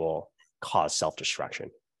anything that will cause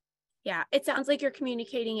self-destruction. Yeah, it sounds like you're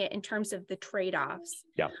communicating it in terms of the trade-offs.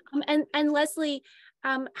 Yeah. And Leslie,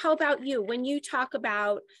 How about you? When you talk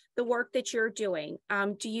about the work that you're doing,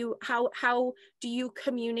 how do you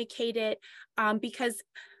communicate it? Because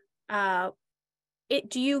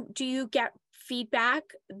do you get feedback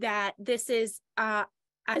that this is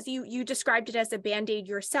as you described it as a Band-Aid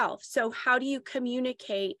yourself? So how do you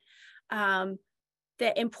communicate the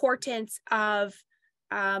importance of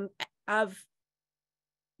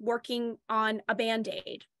working on a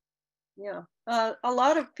Band-Aid? Yeah, a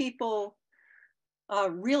lot of people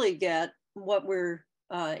really get what we're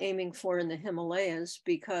aiming for in the Himalayas,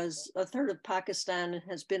 because a third of Pakistan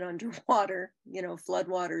has been underwater,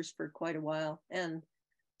 floodwaters for quite a while. And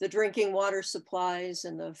the drinking water supplies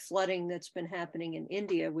and the flooding that's been happening in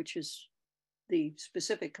India, which is the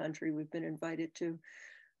specific country we've been invited to,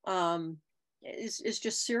 is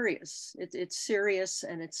just serious. It's serious,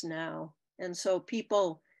 and it's now. And so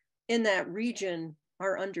people in that region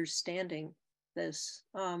are understanding this.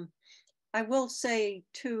 I will say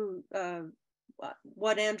too,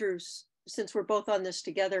 what Andrew's, since we're both on this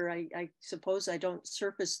together, I suppose I don't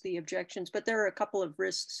surface the objections, but there are a couple of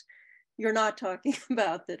risks you're not talking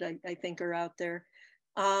about that I think are out there.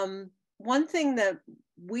 One thing that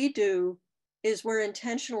we do is we're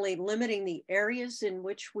intentionally limiting the areas in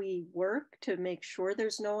which we work to make sure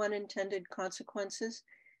there's no unintended consequences.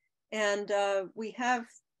 And we have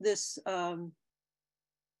this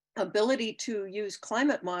ability to use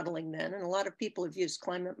climate modeling then, and a lot of people have used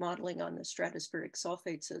climate modeling on the stratospheric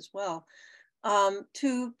sulfates as well,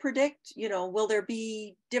 to predict, will there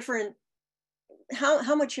be different,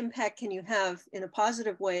 how much impact can you have in a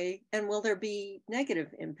positive way, and will there be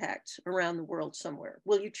negative impacts around the world somewhere?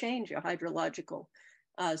 Will you change a hydrological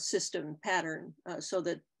system pattern so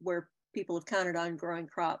that where people have counted on growing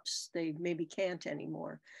crops, they maybe can't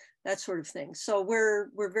anymore? That sort of thing. So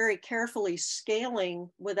we're very carefully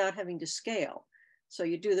scaling without having to scale. So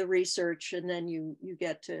you do the research, and then you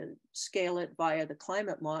get to scale it via the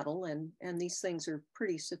climate model, and these things are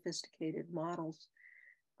pretty sophisticated models.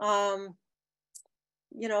 I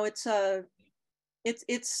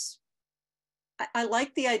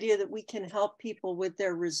like the idea that we can help people with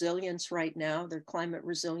their resilience right now, their climate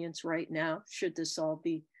resilience right now, should this all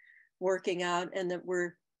be working out, and that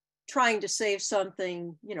we're trying to save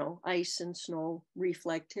something, ice and snow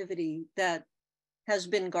reflectivity that has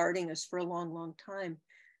been guarding us for a long, long time.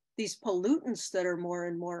 These pollutants that are more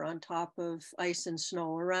and more on top of ice and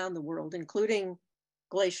snow around the world, including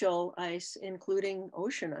glacial ice, including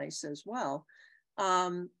ocean ice as well,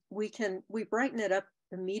 we brighten it up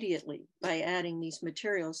immediately by adding these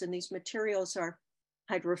materials. And these materials are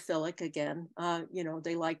hydrophilic again.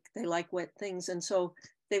 They like wet things, and so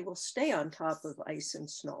they will stay on top of ice and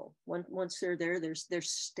snow. Once they're there, they're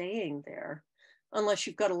staying there, unless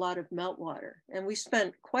you've got a lot of meltwater. And we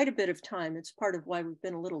spent quite a bit of time. It's part of why we've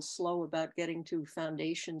been a little slow about getting to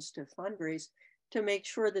foundations to fundraise, to make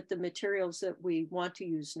sure that the materials that we want to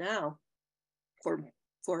use now for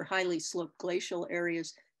highly sloped glacial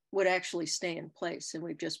areas would actually stay in place. And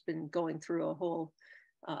we've just been going through a whole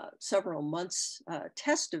several months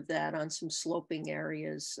test of that on some sloping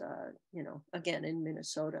areas, again, in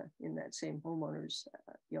Minnesota, in that same homeowner's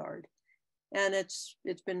yard. And it's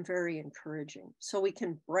been very encouraging. So we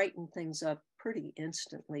can brighten things up pretty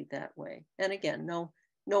instantly that way. And again,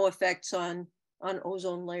 no effects on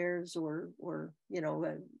ozone layers or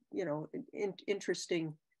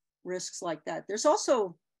interesting risks like that. There's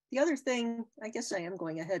also the other thing, I guess I am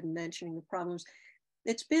going ahead and mentioning the problems.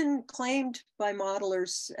 It's been claimed by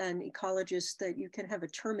modelers and ecologists that you can have a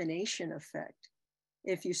termination effect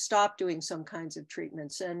if you stop doing some kinds of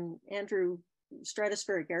treatments. And Andrew,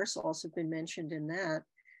 stratospheric aerosols have been mentioned in that.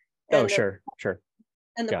 And sure.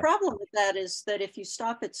 And the problem with that is that if you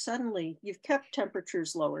stop it suddenly, you've kept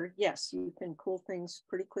temperatures lower. Yes, you can cool things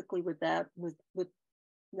pretty quickly with that, with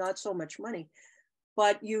not so much money.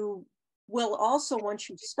 But you will also, once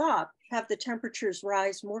you stop, have the temperatures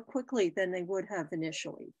rise more quickly than they would have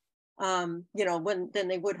initially, than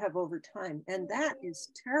they would have over time. And that is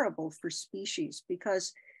terrible for species,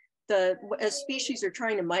 because as species are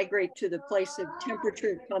trying to migrate to the place of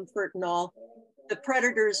temperature, comfort, and all, the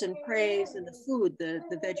predators and preys and the food, the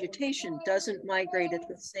vegetation doesn't migrate at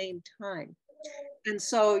the same time. And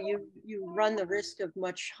so you run the risk of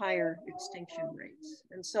much higher extinction rates.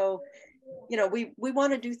 And so, we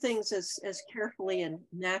want to do things as carefully and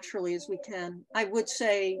naturally as we can. I would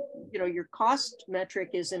say, your cost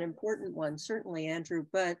metric is an important one, certainly, Andrew,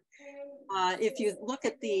 but if you look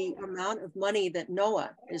at the amount of money that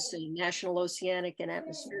NOAA is saying, National Oceanic and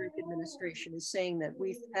Atmospheric Administration, is saying that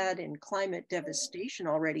we've had in climate devastation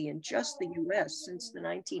already in just the US since the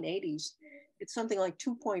 1980s, it's something like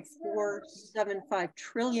 $2.475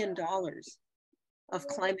 trillion of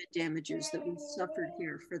climate damages that we've suffered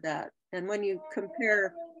here for that. And when you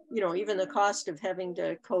compare, you know, even the cost of having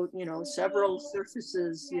to coat, you know, several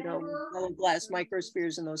surfaces, you know, yellow glass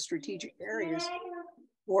microspheres in those strategic areas,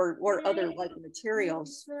 or other like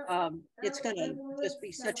materials, it's going to just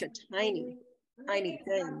be such a tiny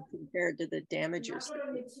thing compared to the damages that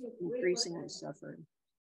we're increasingly suffering.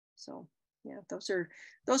 So yeah, those are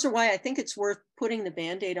why I think it's worth putting the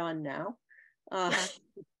Band-Aid on now.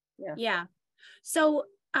 Yeah. So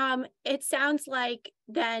it sounds like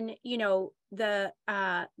then, you know, the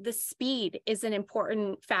speed is an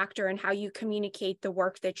important factor in how you communicate the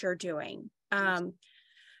work that you're doing.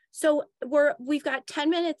 So we've got 10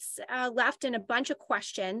 minutes left and a bunch of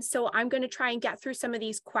questions. So I'm going to try and get through some of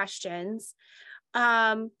these questions.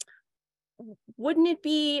 Wouldn't it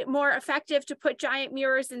be more effective to put giant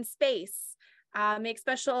mirrors in space, make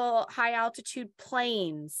special high altitude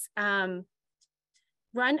planes, run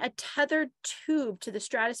a tethered tube to the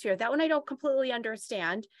stratosphere? That one I don't completely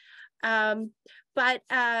understand. But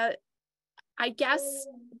I guess,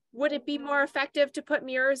 would it be more effective to put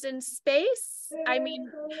mirrors in space? I mean,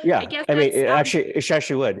 yeah, I mean, it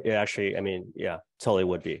actually would. It actually, I mean, yeah, totally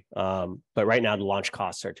would be. But right now the launch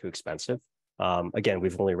costs are too expensive. Again,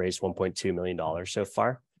 we've only raised $1.2 million so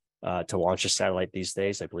far to launch a satellite these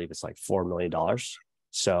days. I believe it's like $4 million.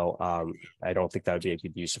 So I don't think that would be a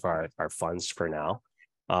good use of our funds for now.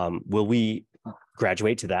 Will we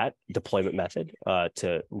graduate to that deployment method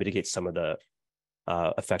to mitigate some of the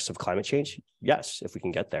effects of climate change? Yes, if we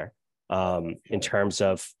can get there. In terms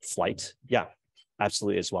of flight, yeah,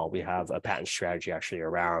 absolutely as well. We have a patent strategy actually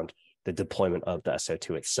around the deployment of the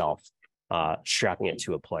SO2 itself, strapping it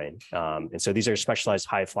to a plane. And so these are specialized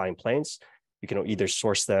high flying planes. You can either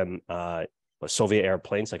source them, Soviet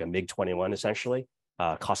airplanes like a MiG-21 essentially,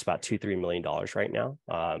 costs about $2-3 million right now.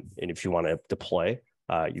 And if you want to deploy,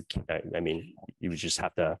 you can, I mean, you would just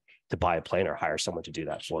have to buy a plane or hire someone to do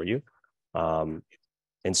that for you.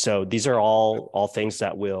 And so these are all things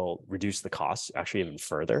that will reduce the costs actually even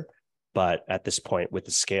further. But at this point, with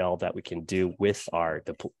the scale that we can do with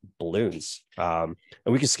the balloons, and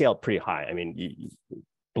we can scale pretty high. I mean,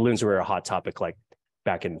 balloons were a hot topic like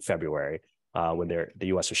back in February when the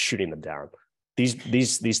U.S. was shooting them down.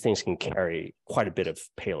 These things can carry quite a bit of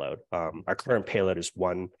payload. Our current payload is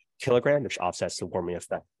 1 kilogram, which offsets the warming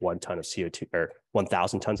effect 1 ton of CO2 or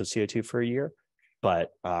 1,000 tons of CO2 for a year.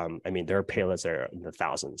 But I mean, there are payloads that are in the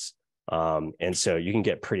thousands. And so you can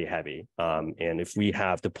get pretty heavy. And if we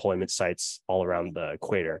have deployment sites all around the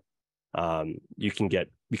equator, you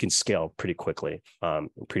can scale pretty quickly,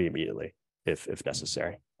 pretty immediately if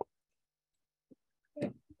necessary.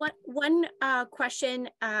 One question,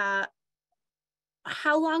 how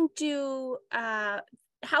long do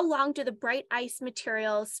the bright ice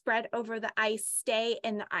materials spread over the ice stay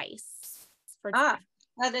in the ice?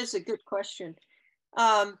 That is a good question.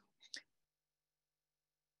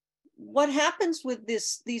 What happens with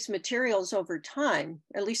these materials over time,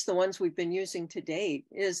 at least the ones we've been using to date,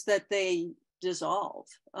 is that they dissolve.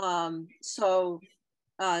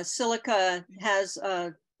 Silica has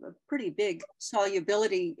a pretty big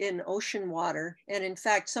solubility in ocean water. And in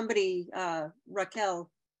fact, somebody, Raquel,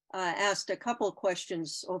 asked a couple of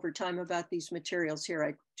questions over time about these materials here.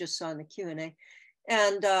 I just saw in the Q&A.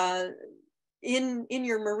 And in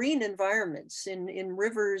your marine environments, in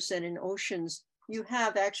rivers and in oceans, you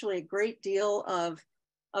have actually a great deal of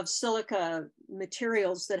silica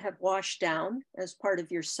materials that have washed down as part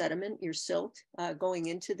of your sediment, your silt, going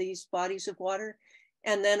into these bodies of water.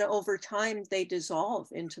 And then over time, they dissolve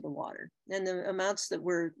into the water. And the amounts that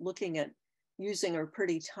we're looking at using are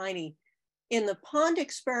pretty tiny. In the pond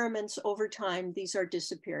experiments over time, these are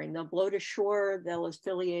disappearing. They'll blow to shore, they'll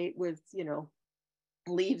affiliate with, you know,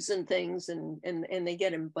 leaves and things, and they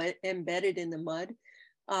get embedded in the mud.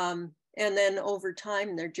 And then over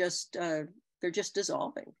time, they're just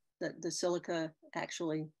dissolving. The silica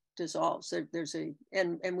actually dissolves.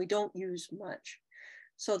 And we don't use much.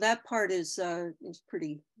 So that part is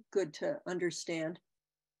pretty good to understand.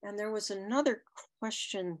 And there was another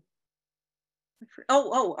question.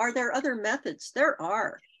 Are there other methods? There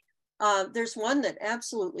are. There's one that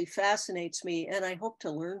absolutely fascinates me, and I hope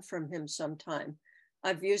to learn from him sometime.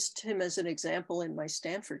 I've used him as an example in my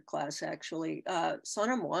Stanford class, actually.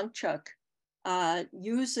 Sonam Wangchuk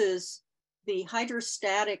uses the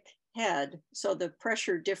hydrostatic head, so the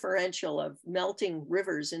pressure differential of melting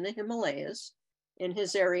rivers in the Himalayas, in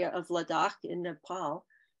his area of Ladakh in Nepal,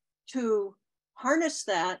 to harness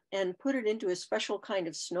that and put it into a special kind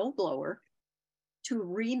of snowblower to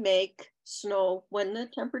remake snow when the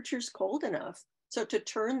temperature's cold enough. So to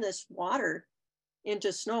turn this water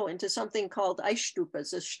into snow, into something called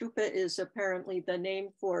Eisstupas. A stupa is apparently the name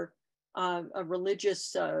for a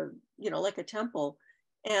religious, like a temple.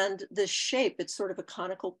 And the shape, it's sort of a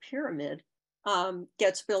conical pyramid,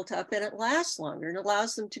 gets built up and it lasts longer and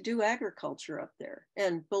allows them to do agriculture up there.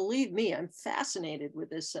 And believe me, I'm fascinated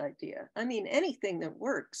with this idea. I mean, anything that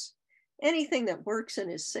works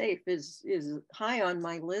and is safe is high on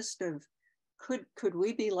my list of could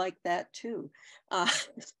we be like that too?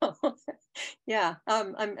 So, yeah,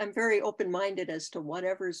 I'm very open-minded as to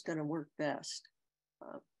whatever is going to work best.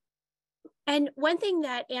 And one thing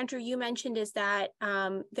that Andrew, you mentioned is that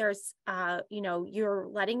there's, you're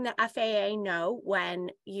letting the FAA know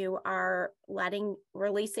when you are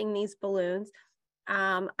releasing these balloons.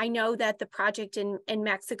 I know that the project in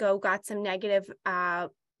Mexico got some negative,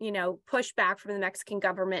 pushback from the Mexican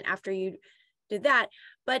government after you did that.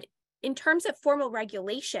 But in terms of formal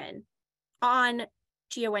regulation on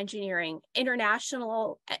geoengineering,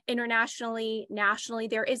 internationally, nationally,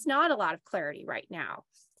 there is not a lot of clarity right now.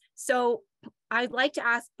 So I'd like to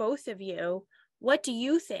ask both of you, what do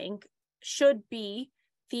you think should be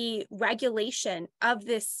the regulation of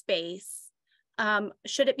this space?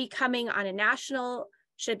 Should it be coming on a national?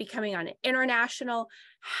 Should it be coming on an international?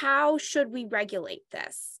 How should we regulate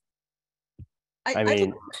this? I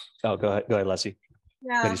mean, go ahead, Leslie.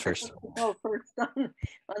 Yeah, ladies first. Go first on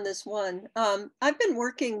this one. I've been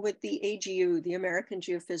working with the AGU, the American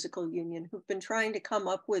Geophysical Union, who've been trying to come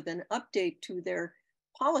up with an update to their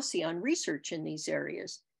policy on research in these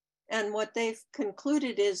areas. And what they've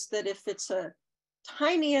concluded is that if it's a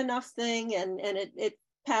tiny enough thing and it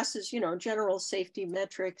passes, general safety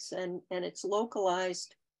metrics and it's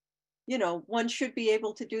localized, one should be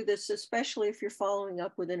able to do this, especially if you're following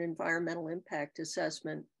up with an environmental impact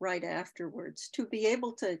assessment right afterwards, to be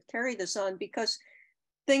able to carry this on, because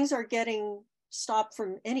things are getting stopped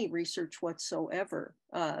from any research whatsoever.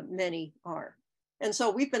 Many are. And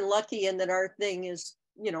so we've been lucky in that our thing is,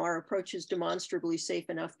 our approach is demonstrably safe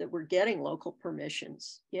enough that we're getting local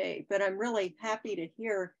permissions. Yay. But I'm really happy to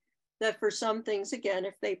hear that for some things, again,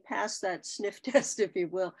 if they pass that sniff test, if you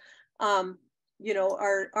will,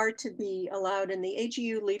 are to be allowed. And the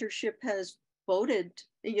AGU leadership has voted,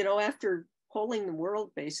 after polling the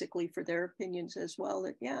world basically for their opinions as well,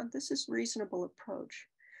 that, yeah, this is a reasonable approach.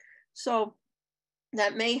 So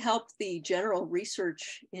that may help the general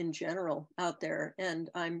research in general out there. And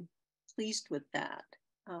I'm pleased with that.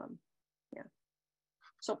 Yeah.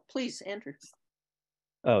 So please, Andrew.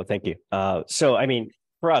 Oh, thank you. So, I mean,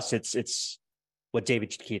 for us, it's what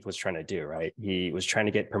David Keith was trying to do, right? He was trying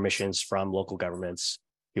to get permissions from local governments.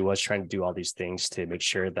 He was trying to do all these things to make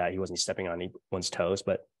sure that he wasn't stepping on anyone's toes,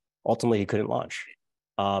 but ultimately he couldn't launch.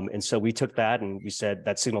 And so we took that and we said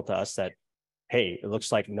that signaled to us that, hey, it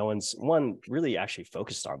looks like no one's really actually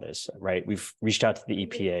focused on this, right? We've reached out to the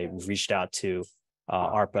EPA, we've reached out to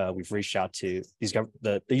ARPA, we've reached out to these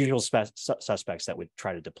the usual suspects that would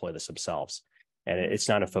try to deploy this themselves. And it's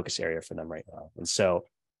not a focus area for them right now. And so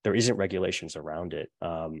there isn't regulations around it.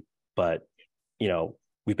 But,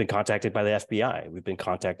 we've been contacted by the FBI. We've been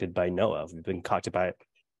contacted by NOAA. We've been contacted by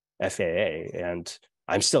FAA. And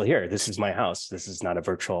I'm still here. This is my house. This is not a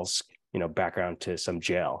virtual, background to some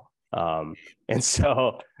jail. And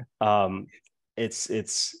so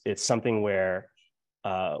it's something where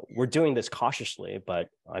we're doing this cautiously, but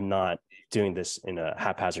I'm not doing this in a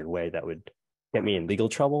haphazard way that would get me in legal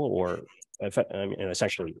trouble or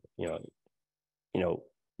essentially,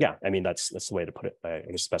 yeah, I mean, that's the way to put it. I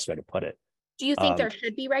guess the best way to put it. Do you think there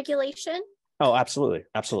should be regulation? Oh, absolutely.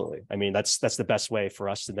 Absolutely. I mean, that's the best way for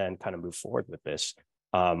us to then kind of move forward with this.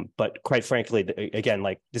 But quite frankly, again,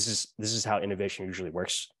 like this is how innovation usually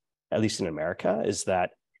works, at least in America, is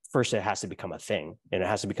that first it has to become a thing, and it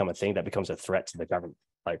has to become a thing that becomes a threat to the government.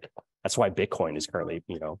 Like that's why Bitcoin is currently,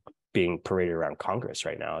 being paraded around Congress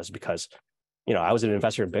right now, is because, I was an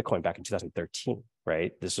investor in Bitcoin back in 2013,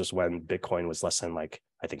 right? This was when Bitcoin was less than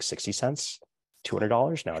I think 60 cents,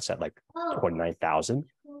 $200. Now it's at 29,000.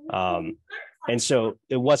 And so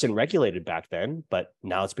it wasn't regulated back then, but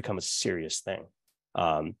now it's become a serious thing.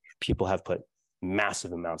 People have put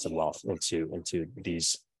massive amounts of wealth into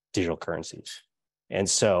these digital currencies. And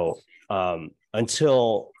so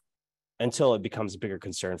until it becomes a bigger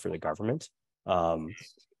concern for the government,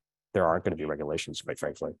 there aren't going to be regulations, quite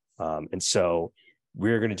frankly. And so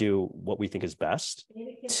we're going to do what we think is best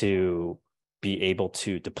to be able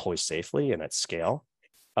to deploy safely and at scale.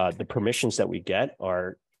 The permissions that we get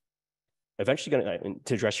are eventually going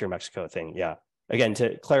to address your Mexico thing. Yeah. Again,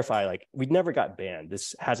 to clarify, we never got banned.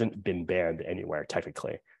 This hasn't been banned anywhere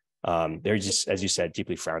technically. They're just, as you said,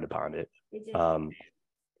 deeply frowned upon it.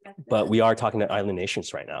 But we are talking to island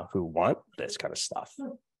nations right now who want this kind of stuff.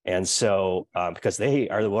 And so, because they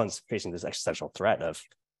are the ones facing this existential threat of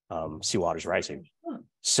seawaters rising.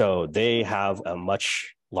 So they have a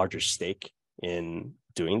much larger stake in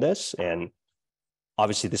doing this. And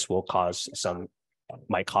obviously this will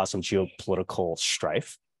might cause some geopolitical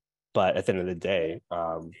strife. But at the end of the day,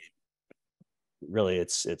 really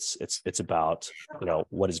it's about,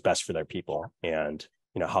 what is best for their people and,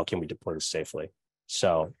 how can we deploy this safely?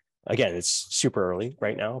 So again, it's super early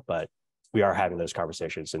right now, but we are having those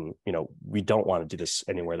conversations, and we don't want to do this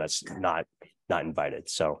anywhere that's not invited.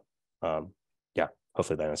 So yeah,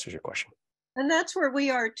 hopefully that answers your question. And that's where we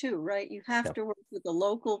are too, right? You have to work with the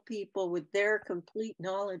local people with their complete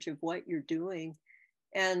knowledge of what you're doing,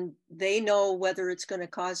 and they know whether it's going to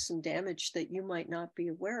cause some damage that you might not be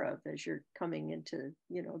aware of as you're coming into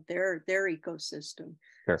their ecosystem.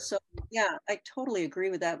 Sure. So yeah, I totally agree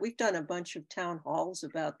with that. We've done a bunch of town halls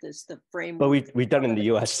about this, the framework. But we've done it in the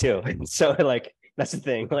US too. So that's the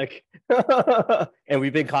thing. And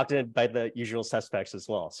we've been contacted by the usual suspects as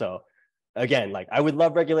well. So again, I would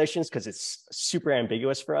love regulations because it's super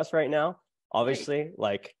ambiguous for us right now. Obviously,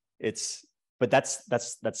 but that's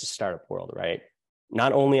the startup world, right?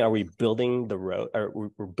 Not only are we building the road, or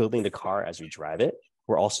we're building the car as we drive it,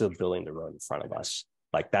 we're also building the road in front of us.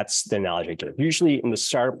 That's the analogy I give. Usually in the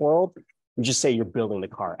startup world, you just say you're building the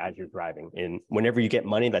car as you're driving. And whenever you get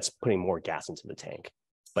money, that's putting more gas into the tank.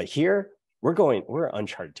 But here we're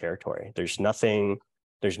uncharted territory. There's nothing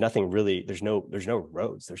really, there's no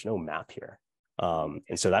roads, there's no map here. And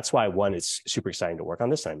so that's why it's super exciting to work on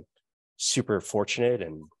this. I'm super fortunate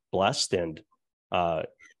and blessed and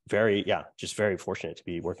very fortunate to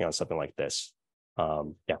be working on something like this.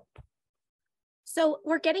 So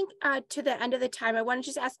we're getting to the end of the time. I want to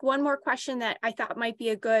just ask one more question that I thought might be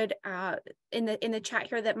a good in the chat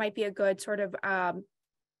here, that might be a good sort of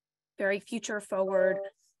very future forward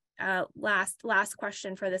last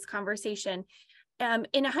question for this conversation.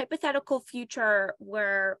 In a hypothetical future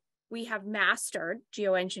where we have mastered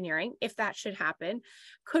geoengineering, if that should happen,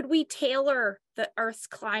 could we tailor the Earth's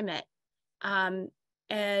climate to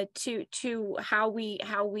how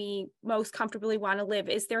we most comfortably want to live?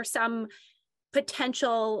 Is there some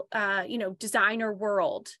potential designer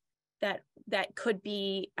world that could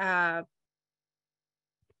be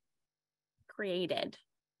created?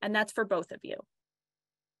 And that's for both of you.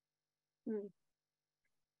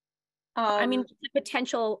 I mean, the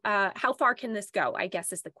potential, how far can this go, I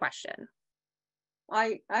guess, is the question.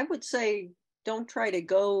 I would say don't try to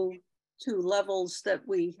go to levels that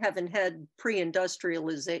we haven't had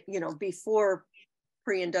pre-industrialization, before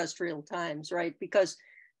pre-industrial times, right? Because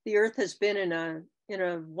the Earth has been in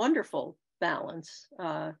a wonderful balance,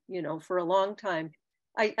 for a long time.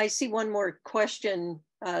 I see one more question.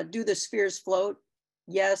 Do the spheres float?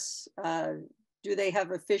 Yes. Do they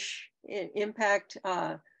have a fish impact?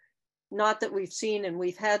 Not that we've seen, and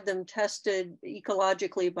we've had them tested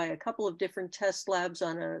ecologically by a couple of different test labs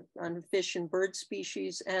on fish and bird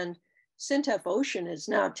species. And Sintef Ocean is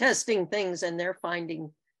now testing things, and they're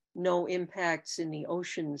finding no impacts in the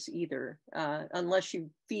oceans either, unless you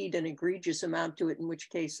feed an egregious amount to it, in which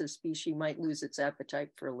case a species might lose its appetite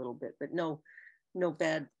for a little bit, but no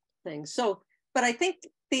bad things. So, but I think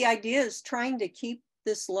the idea is trying to keep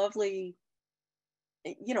this lovely,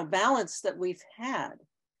 balance that we've had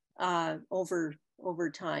over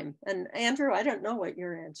time. And Andrew, I don't know what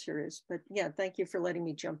your answer is, but yeah, thank you for letting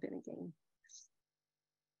me jump in again.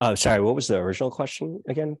 Oh, sorry, what was the original question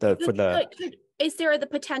again? Is there the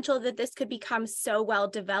potential that this could become so well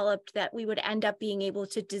developed that we would end up being able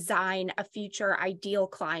to design a future ideal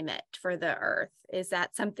climate for the Earth? Is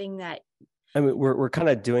that something that? I mean, we're kind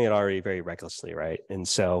of doing it already very recklessly, right? And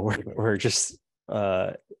so we're just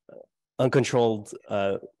uncontrolled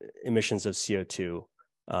emissions of CO2,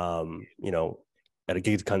 at a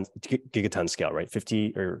gigaton scale, right?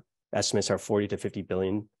 50, or estimates are 40 to 50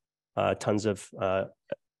 billion tons of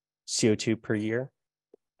CO2 per year.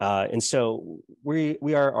 And so we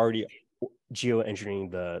are already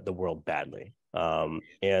geoengineering the world badly.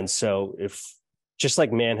 And so if, just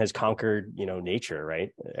like man has conquered, nature,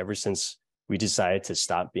 right? Ever since we decided to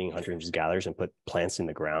stop being hunters and gatherers and put plants in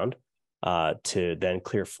the ground, to then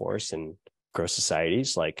clear forests and grow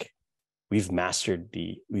societies, we've mastered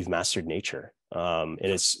nature. And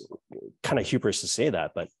it's kind of hubris to say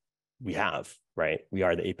that, but we have, right? We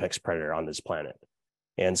are the apex predator on this planet.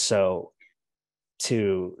 And so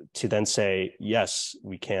to then say, yes,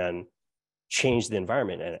 we can change the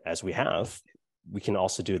environment, and as we have, we can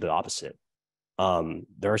also do the opposite.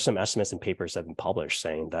 There are some estimates and papers that have been published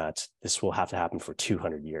saying that this will have to happen for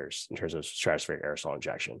 200 years in terms of stratospheric aerosol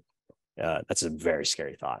injection. That's a very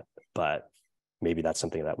scary thought, but maybe that's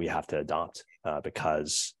something that we have to adopt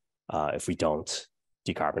because if we don't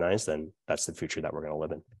decarbonize, then that's the future that we're going to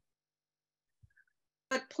live in.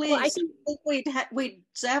 But please, well, I think we'd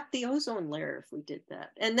zap the ozone layer if we did that.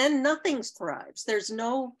 And then nothing thrives. There's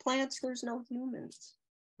no plants, there's no humans.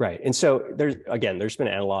 Right. And so there's been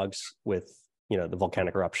analogs with, the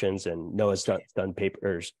volcanic eruptions, and NOAA's done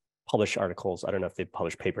papers, published articles. I don't know if they've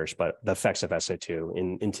published papers, but the effects of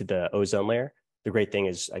SO2 into the ozone layer. The great thing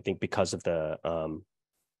is, I think because of the, I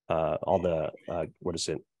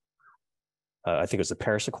think it was the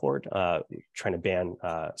Paris Accord trying to ban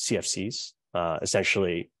CFCs.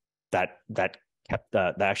 Essentially, that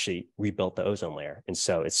actually rebuilt the ozone layer, and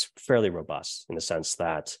so it's fairly robust in the sense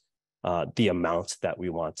that the amount that we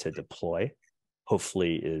want to deploy,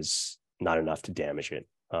 hopefully, is not enough to damage it.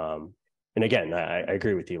 And again, I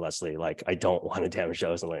agree with you, Leslie. Like, I don't want to damage the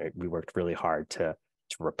ozone layer. We worked really hard to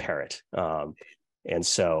repair it, and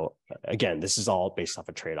so again, this is all based off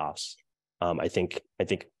of trade-offs. I think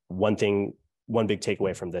one big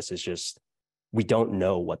takeaway from this is just, we don't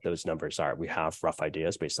know what those numbers are. We have rough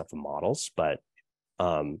ideas based off of models, but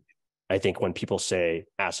I think when people say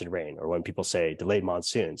acid rain or when people say delayed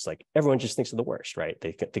monsoons, like, everyone just thinks of the worst, right?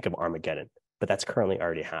 They think of Armageddon, but that's currently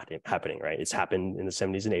already happening, right? It's happened in the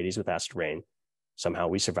 70s and 80s with acid rain. Somehow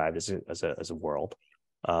we survived as a world.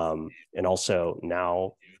 And also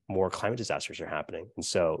now more climate disasters are happening. And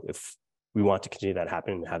so if we want to continue that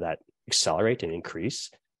happen and have that accelerate and increase,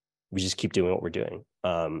 we just keep doing what we're doing.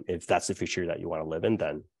 If that's the future that you want to live in,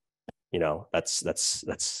 then, that's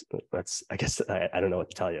I guess I don't know what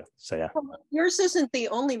to tell you. So yeah. Well, yours isn't the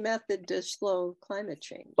only method to slow climate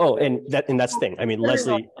change. Oh, and that's the thing. I mean,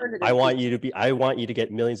 Leslie, I want you to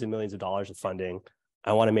get millions and millions of dollars of funding.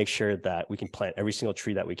 I want to make sure that we can plant every single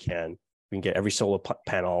tree that we can. We can get every solar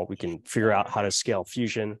panel. We can figure out how to scale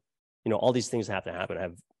fusion. All these things have to happen. I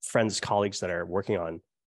have friends, colleagues that are working on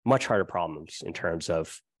much harder problems in terms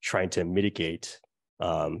of trying to mitigate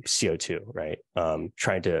CO2, right?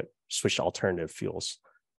 Trying to switch to alternative fuels.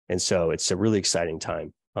 And so it's a really exciting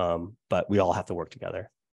time, but we all have to work together.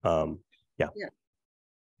 Yeah.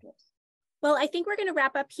 Well, I think we're going to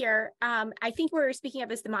wrap up here. I think we're speaking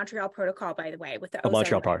of as the Montreal Protocol, by the way, with the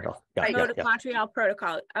Montreal Protocol. Montreal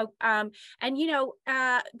Protocol. And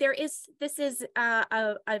this is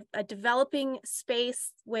a developing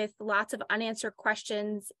space with lots of unanswered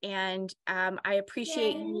questions, and I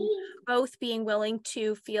appreciate you both being willing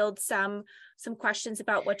to field some questions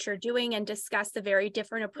about what you're doing and discuss the very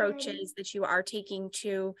different approaches that you are taking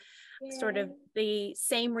to sort of the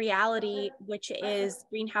same reality, which is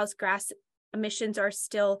greenhouse gas emissions are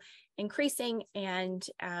still increasing, and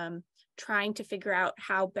trying to figure out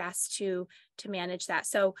how best to manage that.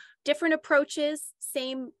 So different approaches,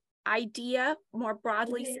 same idea, more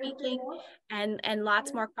broadly speaking, and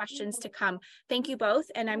lots more questions to come. Thank you both,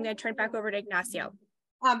 and I'm going to turn it back over to Ignacio.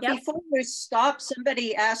 Before we stop,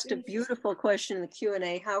 somebody asked a beautiful question in the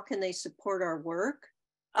Q&A. How can they support our work?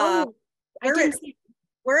 We're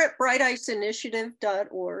at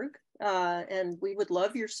brighticeinitiative.org. And we would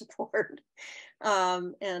love your support.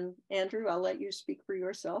 And Andrew, I'll let you speak for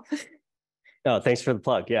yourself. No, thanks for the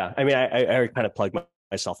plug. Yeah, I mean, I already kind of plugged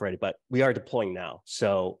myself already, but we are deploying now.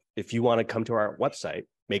 So if you want to come to our website,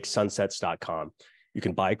 makesunsets.com, you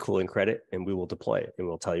can buy cooling credit and we will deploy it, and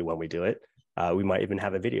we'll tell you when we do it. We might even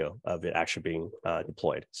have a video of it actually being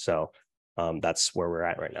deployed. So that's where we're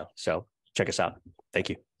at right now. So check us out. Thank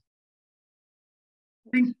you.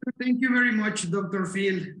 Thank you very much, Dr.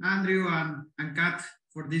 Phil, Andrew, and Kat,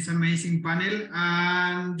 for this amazing panel.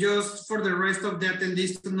 And just for the rest of the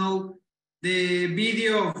attendees to know, the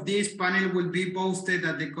video of this panel will be posted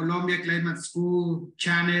at the Columbia Climate School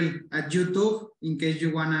channel at YouTube, in case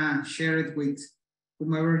you want to share it with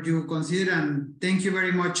whomever you consider. And thank you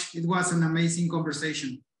very much. It was an amazing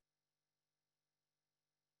conversation.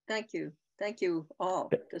 Thank you. Thank you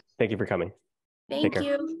all. Thank you for coming. Thank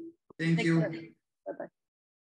you. Thank you. Bye-bye.